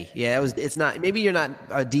D-baggy. Yeah, it's not. Maybe you're not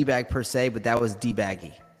a D-bag per se, but that was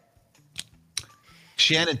D-baggy.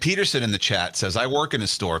 Shannon Peterson in the chat says, I work in a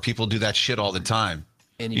store. People do that shit all the time.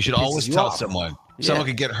 And you should always tell someone. Someone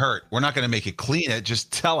could get hurt. We're not going to make you clean it.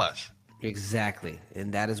 Just tell us. Exactly.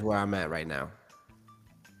 And that is where I'm at right now.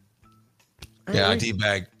 Yeah,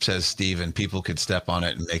 D-bag, says Steven. People could step on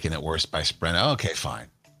it and making it worse by sprinting. Okay, fine.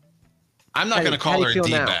 I'm not going to call her a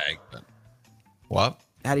D-bag. What?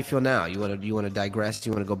 How do you feel now? You want to digress?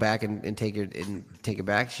 You want to go back and take it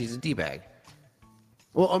back? She's a D-bag.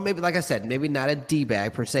 Well, or maybe, like I said, maybe not a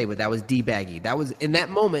D-bag per se, but that was D-baggy. That was, in that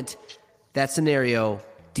moment, that scenario,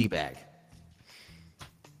 D-bag.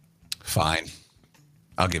 Fine.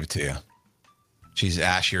 I'll give it to you. She's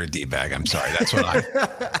Ash, you're a D-bag. I'm sorry. That's what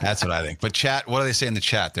I think. But chat, what do they say in the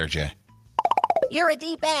chat there, Jay? You're a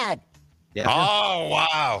D-bag. Yeah. Oh,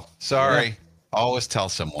 wow. Sorry. Yeah. Always tell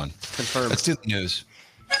someone. Confirm. Let's do the news.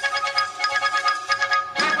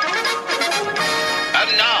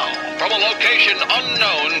 And now, from a location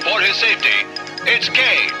unknown for his safety, it's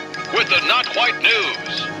Kane with the Not Quite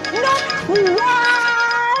News. Not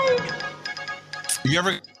quite! You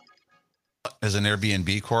ever as an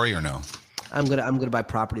Airbnb, Corey, or no? I'm gonna buy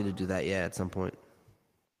property to do that, yeah, at some point.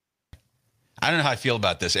 I don't know how I feel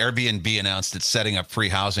about this. Airbnb announced it's setting up free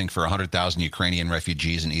housing for 100,000 Ukrainian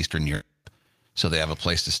refugees in Eastern Europe, so they have a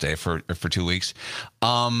place to stay for 2 weeks.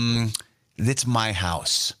 It's my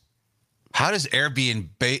house. How does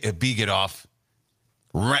Airbnb get off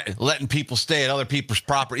letting people stay at other people's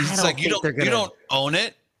properties? It's like you don't own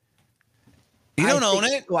it. You don't own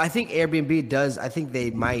it? Well, I think Airbnb does. I think they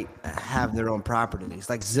might have their own properties.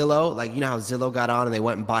 Like Zillow, like you know how Zillow got on and they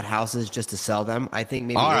went and bought houses just to sell them? I think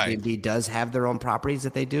maybe Airbnb does have their own properties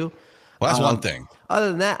that they do. Well, that's one thing. Other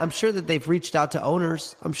than that, I'm sure that they've reached out to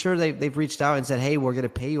owners. I'm sure they've reached out and said, hey, we're going to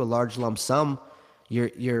pay you a large lump sum. Your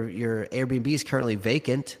Airbnb is currently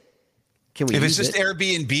vacant. Can we If use it's just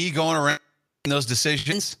Airbnb going around those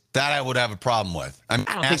decisions, that I would have a problem with. I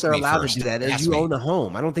don't think they're allowed to do that. You own the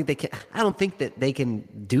home. I don't think they can. I don't think that they can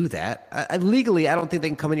do that. Legally, I don't think they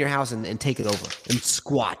can come in your house and take it over and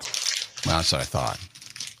squat. Well, that's what I thought.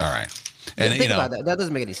 All right. And think about that. That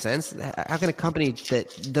doesn't make any sense. How can a company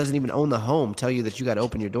that doesn't even own the home tell you that you got to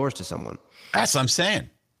open your doors to someone? That's what I'm saying.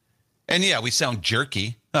 And yeah, we sound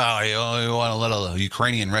jerky. Oh, you want to let a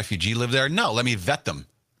Ukrainian refugee live there? No, let me vet them.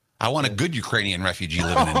 I want a good Ukrainian refugee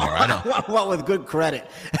living in there. I don't. Well, with good credit.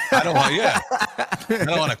 I don't want. Yeah. I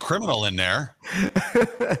don't want a criminal in there.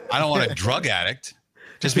 I don't want a drug addict.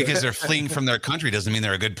 Just because they're fleeing from their country doesn't mean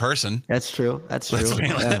they're a good person. That's true. That's true.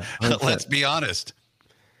 Let's be honest.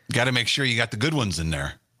 Got to make sure you got the good ones in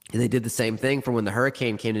there. They did the same thing for when the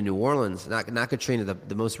hurricane came to New Orleans. Not Katrina,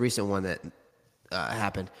 the most recent one that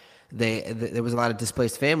happened. There was a lot of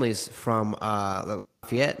displaced families from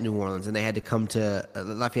Lafayette, New Orleans, and they had to come to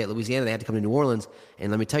Lafayette, Louisiana. They had to come to New Orleans, and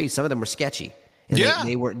let me tell you, some of them were sketchy. And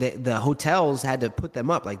the hotels had to put them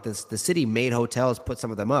up. Like the city made hotels put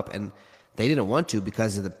some of them up, and they didn't want to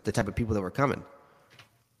because of the type of people that were coming.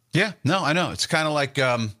 Yeah, no, I know. It's kind of like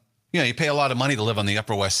you pay a lot of money to live on the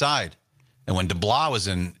Upper West Side, and when DeBlas was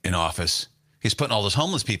in office, he's putting all those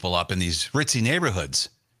homeless people up in these ritzy neighborhoods.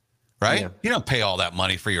 Right? Yeah. You don't pay all that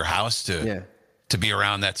money for your house to be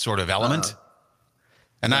around that sort of element.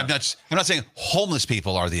 And I'm not saying homeless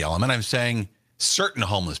people are the element. I'm saying certain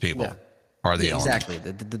homeless people are the element. Exactly.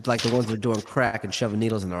 Like the ones that are doing crack and shoving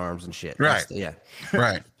needles in their arms and shit. Right.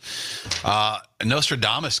 Right.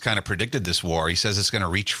 Nostradamus kind of predicted this war. He says it's going to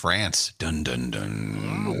reach France. Dun, dun,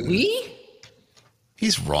 dun.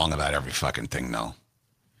 He's wrong about every fucking thing, though.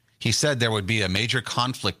 He said there would be a major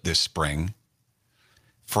conflict this spring.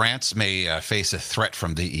 France may face a threat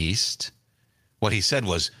from the east. What he said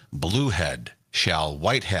was, Bluehead shall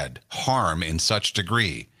Whitehead harm in such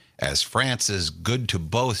degree as France's good to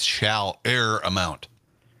both shall err amount.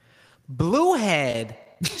 Bluehead?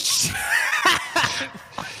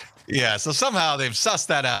 Yeah, so somehow they've sussed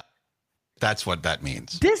that out. That's what that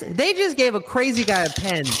means. They just gave a crazy guy a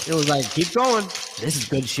pen. It was like, keep going. This is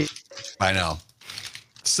good shit. I know.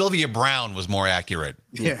 Sylvia Brown was more accurate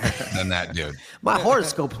than that dude. My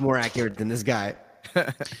horoscope's more accurate than this guy.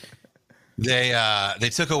 They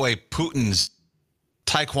took away Putin's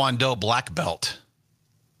Taekwondo black belt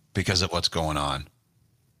because of what's going on.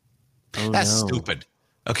 That's stupid.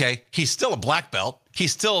 Okay, he's still a black belt. He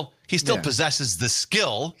still possesses the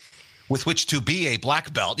skill with which to be a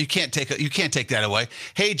black belt. You can't take that away.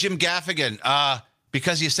 Hey, Jim Gaffigan,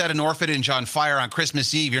 because you set an orphanage on fire on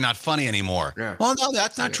Christmas Eve, you're not funny anymore. Yeah. Well, no,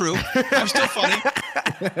 that's not true. I'm still funny.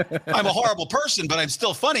 I'm a horrible person, but I'm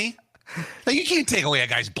still funny. Now, you can't take away a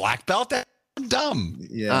guy's black belt. That's dumb.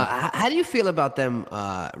 Yeah. How do you feel about them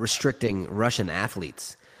restricting Russian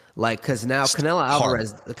athletes? Like, because now Canelo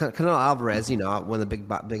Alvarez, you know, one of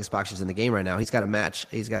the biggest boxers in the game right now, he's got a match.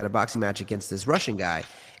 He's got a boxing match against this Russian guy.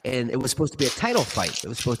 And it was supposed to be a title fight. It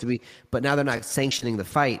was supposed to be, but now they're not sanctioning the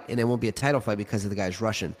fight, and it won't be a title fight because of the guy's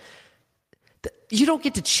Russian. You don't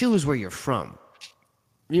get to choose where you're from.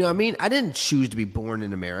 You know what I mean? I didn't choose to be born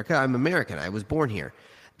in America. I'm American. I was born here.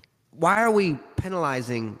 Why are we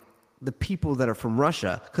penalizing the people that are from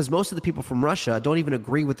Russia? Because most of the people from Russia don't even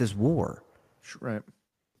agree with this war. Right.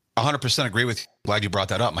 100% agree with you. Glad you brought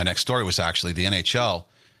that up. My next story was actually the NHL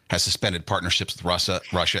has suspended partnerships with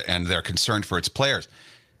Russia, and they're concerned for its players.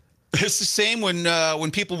 It's the same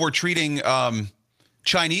when people were treating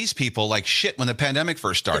Chinese people like shit when the pandemic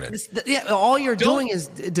first started. All you're doing is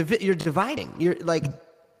you're dividing. You're like,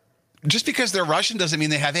 just because they're Russian doesn't mean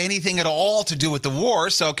they have anything at all to do with the war.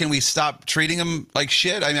 So can we stop treating them like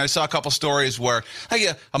shit? I mean, I saw a couple stories where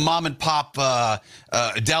a mom and pop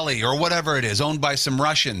deli or whatever it is, owned by some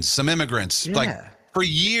Russians, some immigrants, like for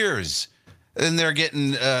years, and they're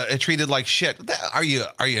getting treated like shit. Are you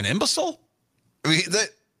an imbecile? I mean,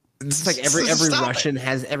 it's like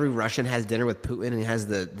every Russian has dinner with Putin and has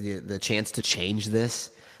the chance to change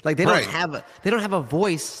this. Like they don't have a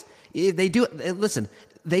voice. They do listen.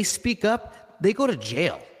 They speak up. they go to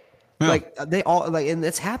jail. Yeah. Like they all like, and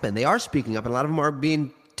it's happened. They are speaking up, and a lot of them are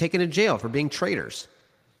being taken to jail for being traitors.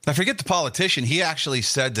 I forget the politician. He actually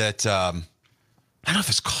said that I don't know if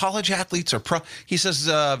it's college athletes or pro. He says,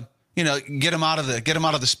 get him out of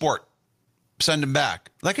the sport, send him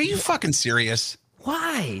back. Like, are you fucking serious?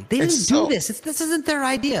 Why? They didn't do this. This isn't their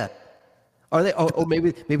idea. Are they? Oh,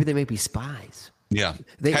 maybe they may be spies. Yeah.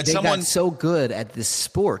 They got so good at this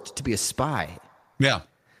sport to be a spy. Yeah.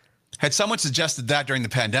 Had someone suggested that during the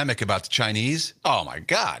pandemic about the Chinese, oh my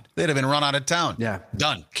God, they'd have been run out of town. Yeah.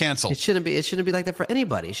 Done. Canceled. It shouldn't be like that for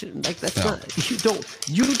anybody. It shouldn't, like, that's not,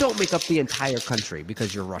 you don't make up the entire country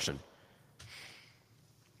because you're Russian.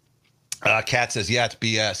 Kat says, yeah, it's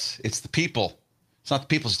BS. It's the people. It's not the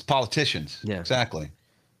people, it's the politicians. Yeah. Exactly.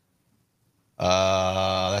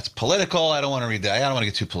 That's political. I don't want to read that. I don't want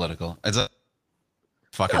to get too political. It's a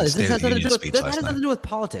fucking This State has of the Union speech last nothing night. to do with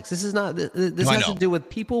politics. This is not. This has to do with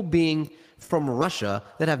people being from Russia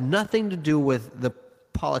that have nothing to do with the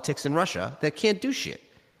politics in Russia that can't do shit.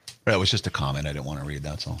 It was just a comment. I didn't want to read.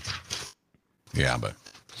 That's all. Yeah, but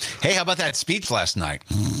hey, how about that speech last night?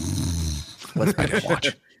 I didn't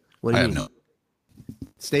watch. What do you I mean? have no.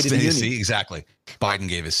 State of the Union. See, exactly. Biden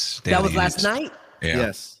gave his State That of the was last Union. night. Yeah.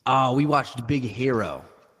 Yes. Oh, we watched Big Hero.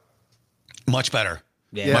 Much better.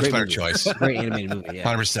 Yeah, Much great better movie. choice. Great animated movie. Yeah.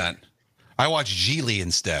 100%. I watched Geely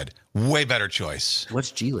instead. Way better choice.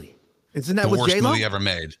 What's Geely? Isn't that The with worst J-Lo? movie ever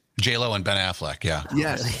made. J-Lo and Ben Affleck. Yeah.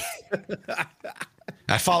 Yes.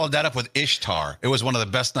 I followed that up with Ishtar. It was one of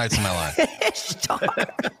the best nights of my life.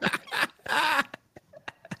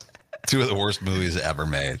 Two of the worst movies ever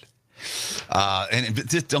made.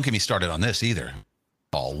 Don't get me started on this either.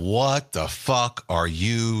 Oh, what the fuck are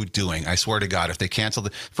you doing? I swear to God, if they cancel the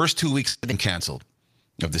first 2 weeks have been canceled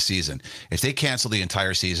of the season, if they cancel the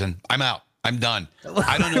entire season, I'm out. I'm done.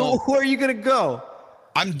 I don't know. Where are you gonna go?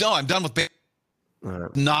 I'm done. I'm done with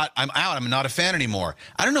I'm out. I'm not a fan anymore.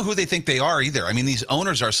 I don't know who they think they are either. I mean, these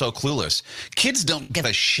owners are so clueless. Kids don't give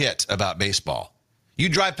a shit about baseball. You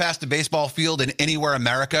drive past a baseball field in anywhere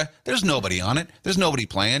America, there's nobody on it. There's nobody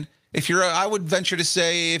playing. If you're, I would venture to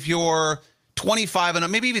say, if you're 25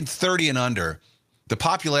 and maybe even 30 and under, the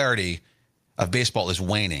popularity of baseball is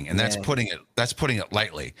waning, and that's putting it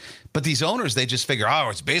lightly. But these owners, they just figure, oh,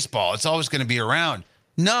 it's baseball. It's always going to be around.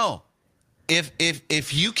 No.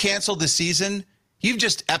 If you cancel the season, you've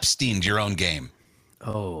just Epsteined your own game.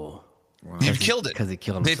 Oh, wow. You've killed it because he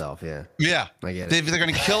killed himself. Yeah, I get it. They're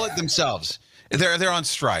going to kill it themselves. They're on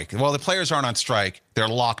strike. Well, the players aren't on strike. They're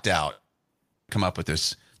locked out. Come up with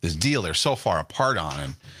this deal. They're so far apart on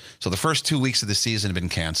him. So the first 2 weeks of the season have been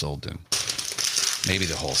canceled, and maybe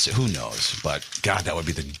the whole who knows. But God, that would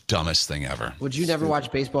be the dumbest thing ever. Would you never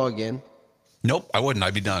watch baseball again? Nope, I wouldn't.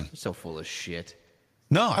 I'd be done. You're so full of shit.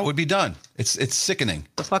 No, I would be done. It's sickening.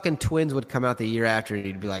 The fucking Twins would come out the year after, and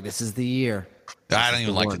you'd be like, "This is the year." I don't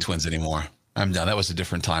even like the Twins anymore. I'm done. That was a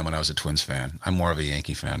different time when I was a Twins fan. I'm more of a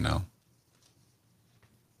Yankee fan now.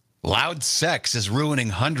 Loud sex is ruining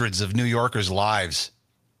hundreds of New Yorkers' lives.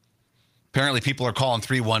 Apparently, people are calling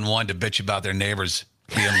 311 to bitch about their neighbors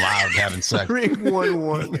being loud having sex.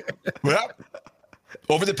 311. Yep.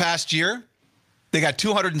 Over the past year, they got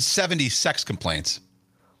 270 sex complaints.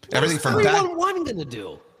 What's 311 gonna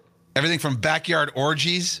do? Everything from backyard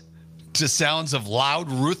orgies to sounds of loud,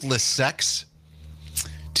 ruthless sex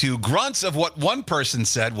to grunts of what one person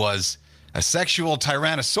said was a sexual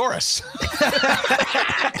tyrannosaurus.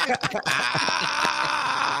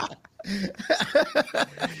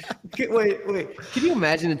 Wait. Can you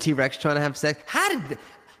imagine a T-Rex trying to have sex? How did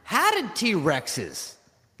T-Rexes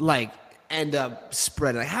end up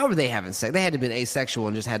spreading? Like, how were they having sex? They had to have been asexual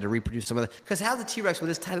and just had to reproduce some other. Because how's a T-Rex with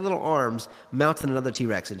his tiny little arms mounting another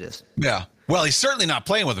T-Rex and just? Yeah. Well, he's certainly not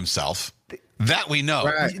playing with himself. That we know.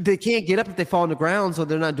 Right. They can't get up if they fall on the ground, so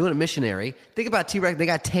they're not doing it missionary. Think about T-Rex. They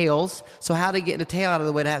got tails. So how they getting the tail out of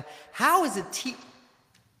the way to have? How is a T?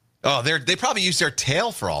 Oh, they probably use their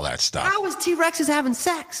tail for all that stuff. How is T-Rexes having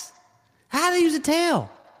sex? How do they use a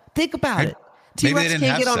tail? Think about it. Maybe they T-Rex didn't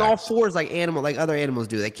can't have get on sex. all fours like other animals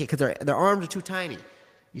do. They can't because their arms are too tiny.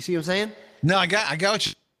 You see what I'm saying? No, I got what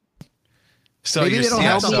you. So maybe you're they don't yeah,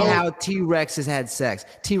 help so, me how T-Rexes had sex.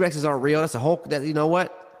 T-Rexes aren't real. That's a whole. You know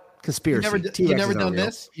what? Conspiracy. You never done real.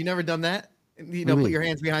 this? You never done that? You know, put your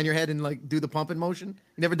hands behind your head and like do the pumping motion.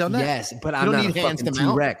 You never done that? Yes, but you I'm don't not need a hands fucking to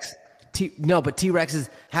mount. T-Rex. No, but T-Rexes.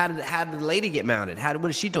 How did the lady get mounted? What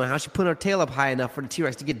is she doing? How's she putting her tail up high enough for the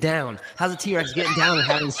T-Rex to get down? How's the T-Rex getting down and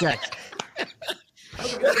having sex?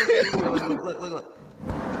 Look.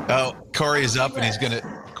 Oh, Corey is up and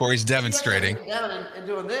Corey's demonstrating. Down and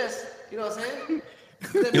doing this. You know what I'm saying?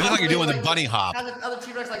 You look like you're doing the bunny hop. How's the other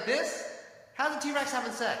T-Rex like this? How's the T-Rex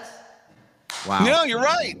having sex? Wow. No, you're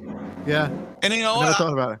right. Yeah. And you know I what? never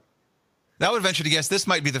thought about it. That would venture to guess this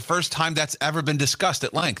might be the first time that's ever been discussed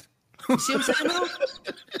at length. You see what I'm saying, though?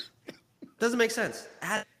 Doesn't make sense.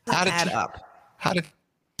 Add up. How to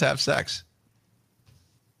have sex?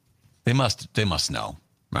 They must know,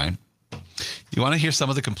 right? You want to hear some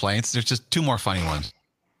of the complaints? There's just two more funny ones.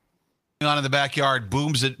 On in the backyard,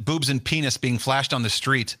 boobs and penis being flashed on the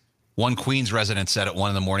street. One Queens resident said at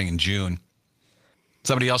 1 a.m. in June.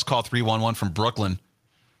 Somebody else called 311 from Brooklyn.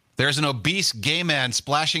 There's an obese gay man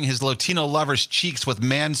splashing his Latino lover's cheeks with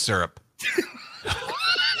man syrup.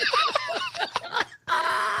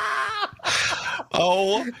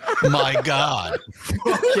 Oh my God.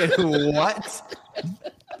 Okay, what?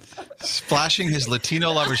 Splashing his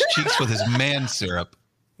Latino lover's cheeks with his man syrup.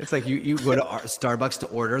 It's like you go to Starbucks to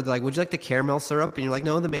order. They're like, would you like the caramel syrup? And you're like,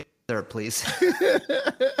 no, the man syrup, please.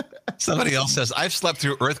 Somebody else says, I've slept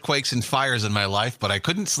through earthquakes and fires in my life, but I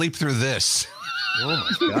couldn't sleep through this. Oh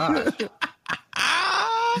my God.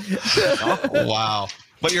 Wow.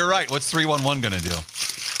 But you're right. What's 311 going to do?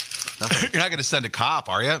 You're not going to send a cop,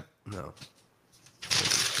 are you? No.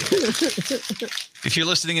 If you're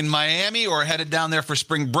listening in Miami or headed down there for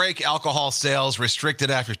spring break, alcohol sales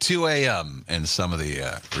restricted after 2 a.m. in some of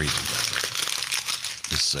the regions.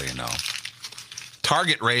 Just so you know.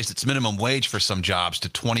 Target raised its minimum wage for some jobs to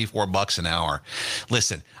 $24 an hour.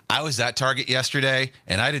 Listen, I was at Target yesterday,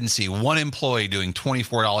 and I didn't see one employee doing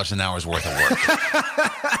 $24 an hour's worth of work.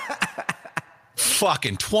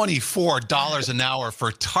 Fucking $24 an hour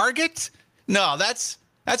for Target? No, that's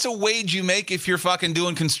a wage you make if you're fucking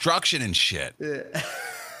doing construction and shit.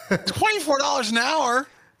 $24 an hour?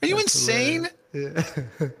 Are you insane? Yeah,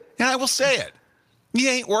 I will say it. You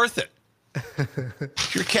ain't worth it.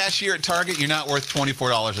 If you're a cashier at Target, you're not worth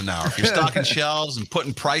 $24 an hour. If you're stocking shelves and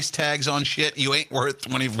putting price tags on shit, you ain't worth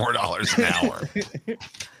 $24 an hour.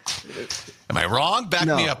 Am I wrong? Back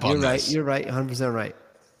me up on this. You're right. 100% right.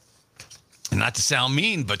 And not to sound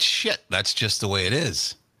mean, but shit, that's just the way it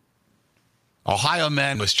is. Ohio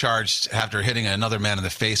man was charged after hitting another man in the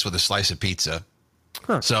face with a slice of pizza.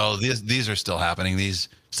 Huh. So these are still happening. These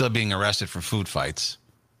still being arrested for food fights.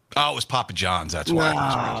 Oh, it was Papa John's. That's why.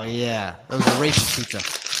 Oh, yeah. That was a racist pizza.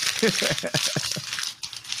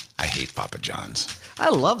 I hate Papa John's. I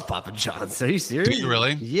love Papa John's. Are you serious? Do you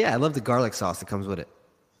really? Yeah, I love the garlic sauce that comes with it.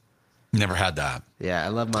 Never had that. Yeah, I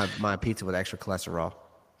love my pizza with extra cholesterol.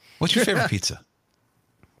 What's your favorite pizza?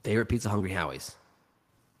 Favorite pizza, Hungry Howie's.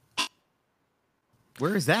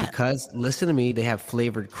 Where is that? Because, listen to me, they have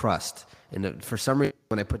flavored crust. And for some reason,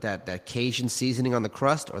 when I put that Cajun seasoning on the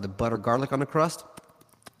crust or the butter garlic on the crust,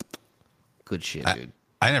 good shit, dude.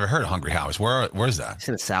 I never heard of Hungry Howie's. Where's that? It's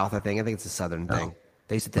in the South, I think. I think it's a Southern thing.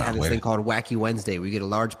 They used to have this wait. thing called Wacky Wednesday where you get a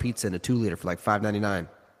large pizza in a 2-liter for like $5.99.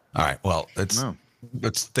 All right. Well,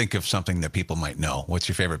 let's think of something that people might know. What's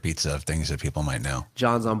your favorite pizza of things that people might know?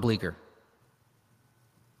 John's on Bleecker.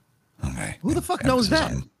 Okay. Who the fuck knows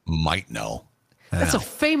that? Might know. That's a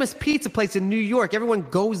famous pizza place in New York. Everyone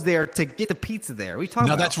goes there to get the pizza there. What are you talking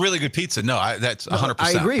about? No, that's really good pizza. No, that's 100%.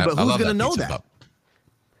 I agree, but who's going to know pizza, that?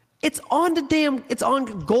 It's on it's on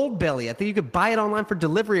Goldbelly. I think you could buy it online for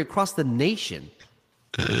delivery across the nation.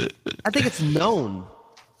 I think it's known.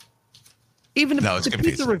 Even the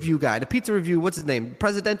pizza review guy, the pizza review, what's his name?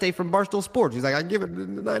 Presidente from Barstool Sports. He's like, I give it a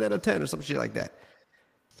 9 out of 10 or some shit like that.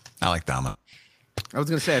 I like Domino. I was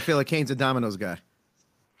going to say, I feel like Kane's a Domino's guy.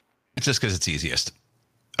 It's just because it's easiest.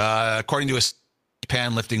 According to a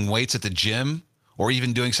Japan, lifting weights at the gym or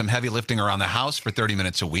even doing some heavy lifting around the house for 30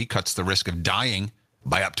 minutes a week cuts the risk of dying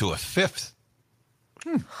by up to a fifth.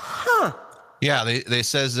 Huh. Yeah, they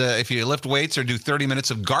says if you lift weights or do 30 minutes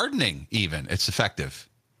of gardening even, it's effective.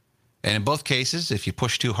 And in both cases, if you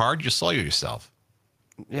push too hard, you'll soil yourself.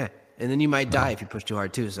 Yeah, and then you might die if you push too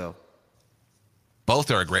hard too, so. Both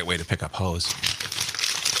are a great way to pick up hoes.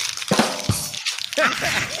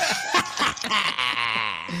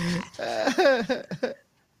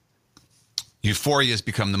 Euphoria has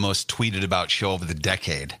become the most tweeted about show of the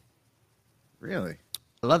decade. Really?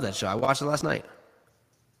 I love that show. I watched it last night.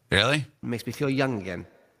 Really? It makes me feel young again.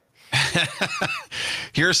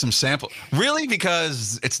 Here's some sample. Really?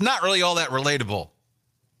 Because it's not really all that relatable.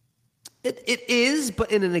 It is,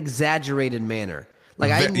 but in an exaggerated manner.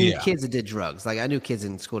 Like, I knew kids that did drugs. Like, I knew kids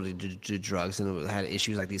in school that did drugs and had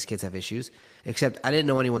issues like these kids have issues. Except I didn't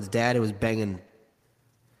know anyone's dad who was banging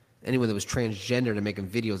anyone that was transgender and making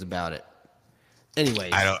videos about it.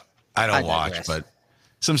 Anyways. I don't watch, but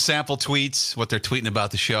some sample tweets, what they're tweeting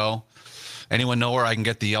about the show. Anyone know where I can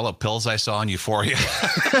get the yellow pills I saw in Euphoria?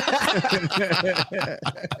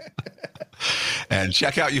 And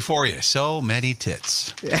check out Euphoria. So many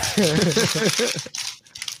tits.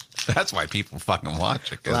 That's why people fucking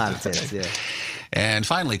watch it. A lot of tits, yeah. And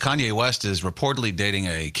finally, Kanye West is reportedly dating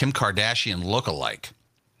a Kim Kardashian lookalike.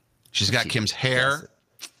 She's got Kim's hair.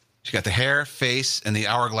 She's got the hair, face, and the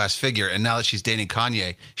hourglass figure. And now that she's dating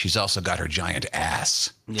Kanye, she's also got her giant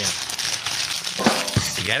ass. Yeah.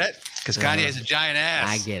 You get it? Because Kanye's a giant ass.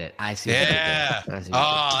 I get it. I see. Yeah.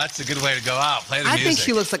 Oh, that's a good way to go out. Play the music. I think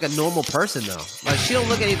she looks like a normal person though. Like she don't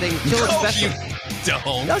look anything. She looks special.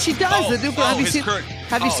 Don't. No, she does. The new girl.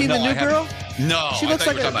 Have you seen the new girl? No. She looks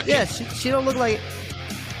like she don't look like.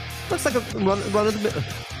 Looks like a run of the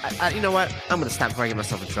mill. You know what? I'm gonna stop before I get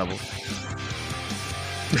myself in trouble.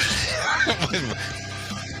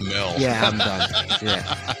 Mill. Yeah, I'm done. Yeah.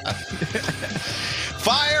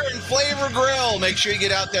 Fire and Flavor Grill. Make sure you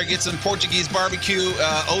get out there, get some Portuguese barbecue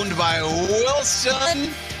owned by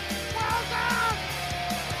Wilson.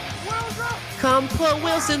 Come put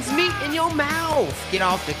Wilson's meat in your mouth. Get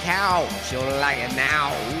off the couch. You'll like it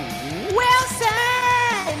now.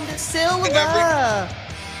 Wilson the Silver.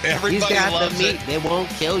 Everybody He's got loves the meat. it. They won't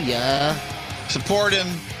kill ya. Support him.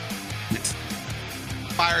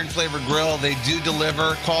 Fire and Flavor Grill. They do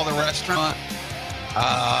deliver. Call the restaurant.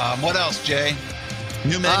 What else, Jay?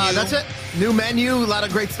 New menu. That's it. New menu. A lot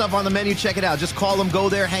of great stuff on the menu. Check it out. Just call him. Go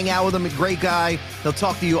there. Hang out with him. A great guy. He'll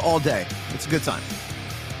talk to you all day. It's a good time.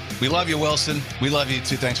 We love you, Wilson. We love you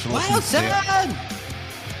too. Thanks for listening. Wilson!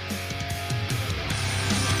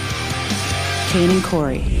 Kane and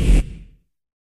Corey.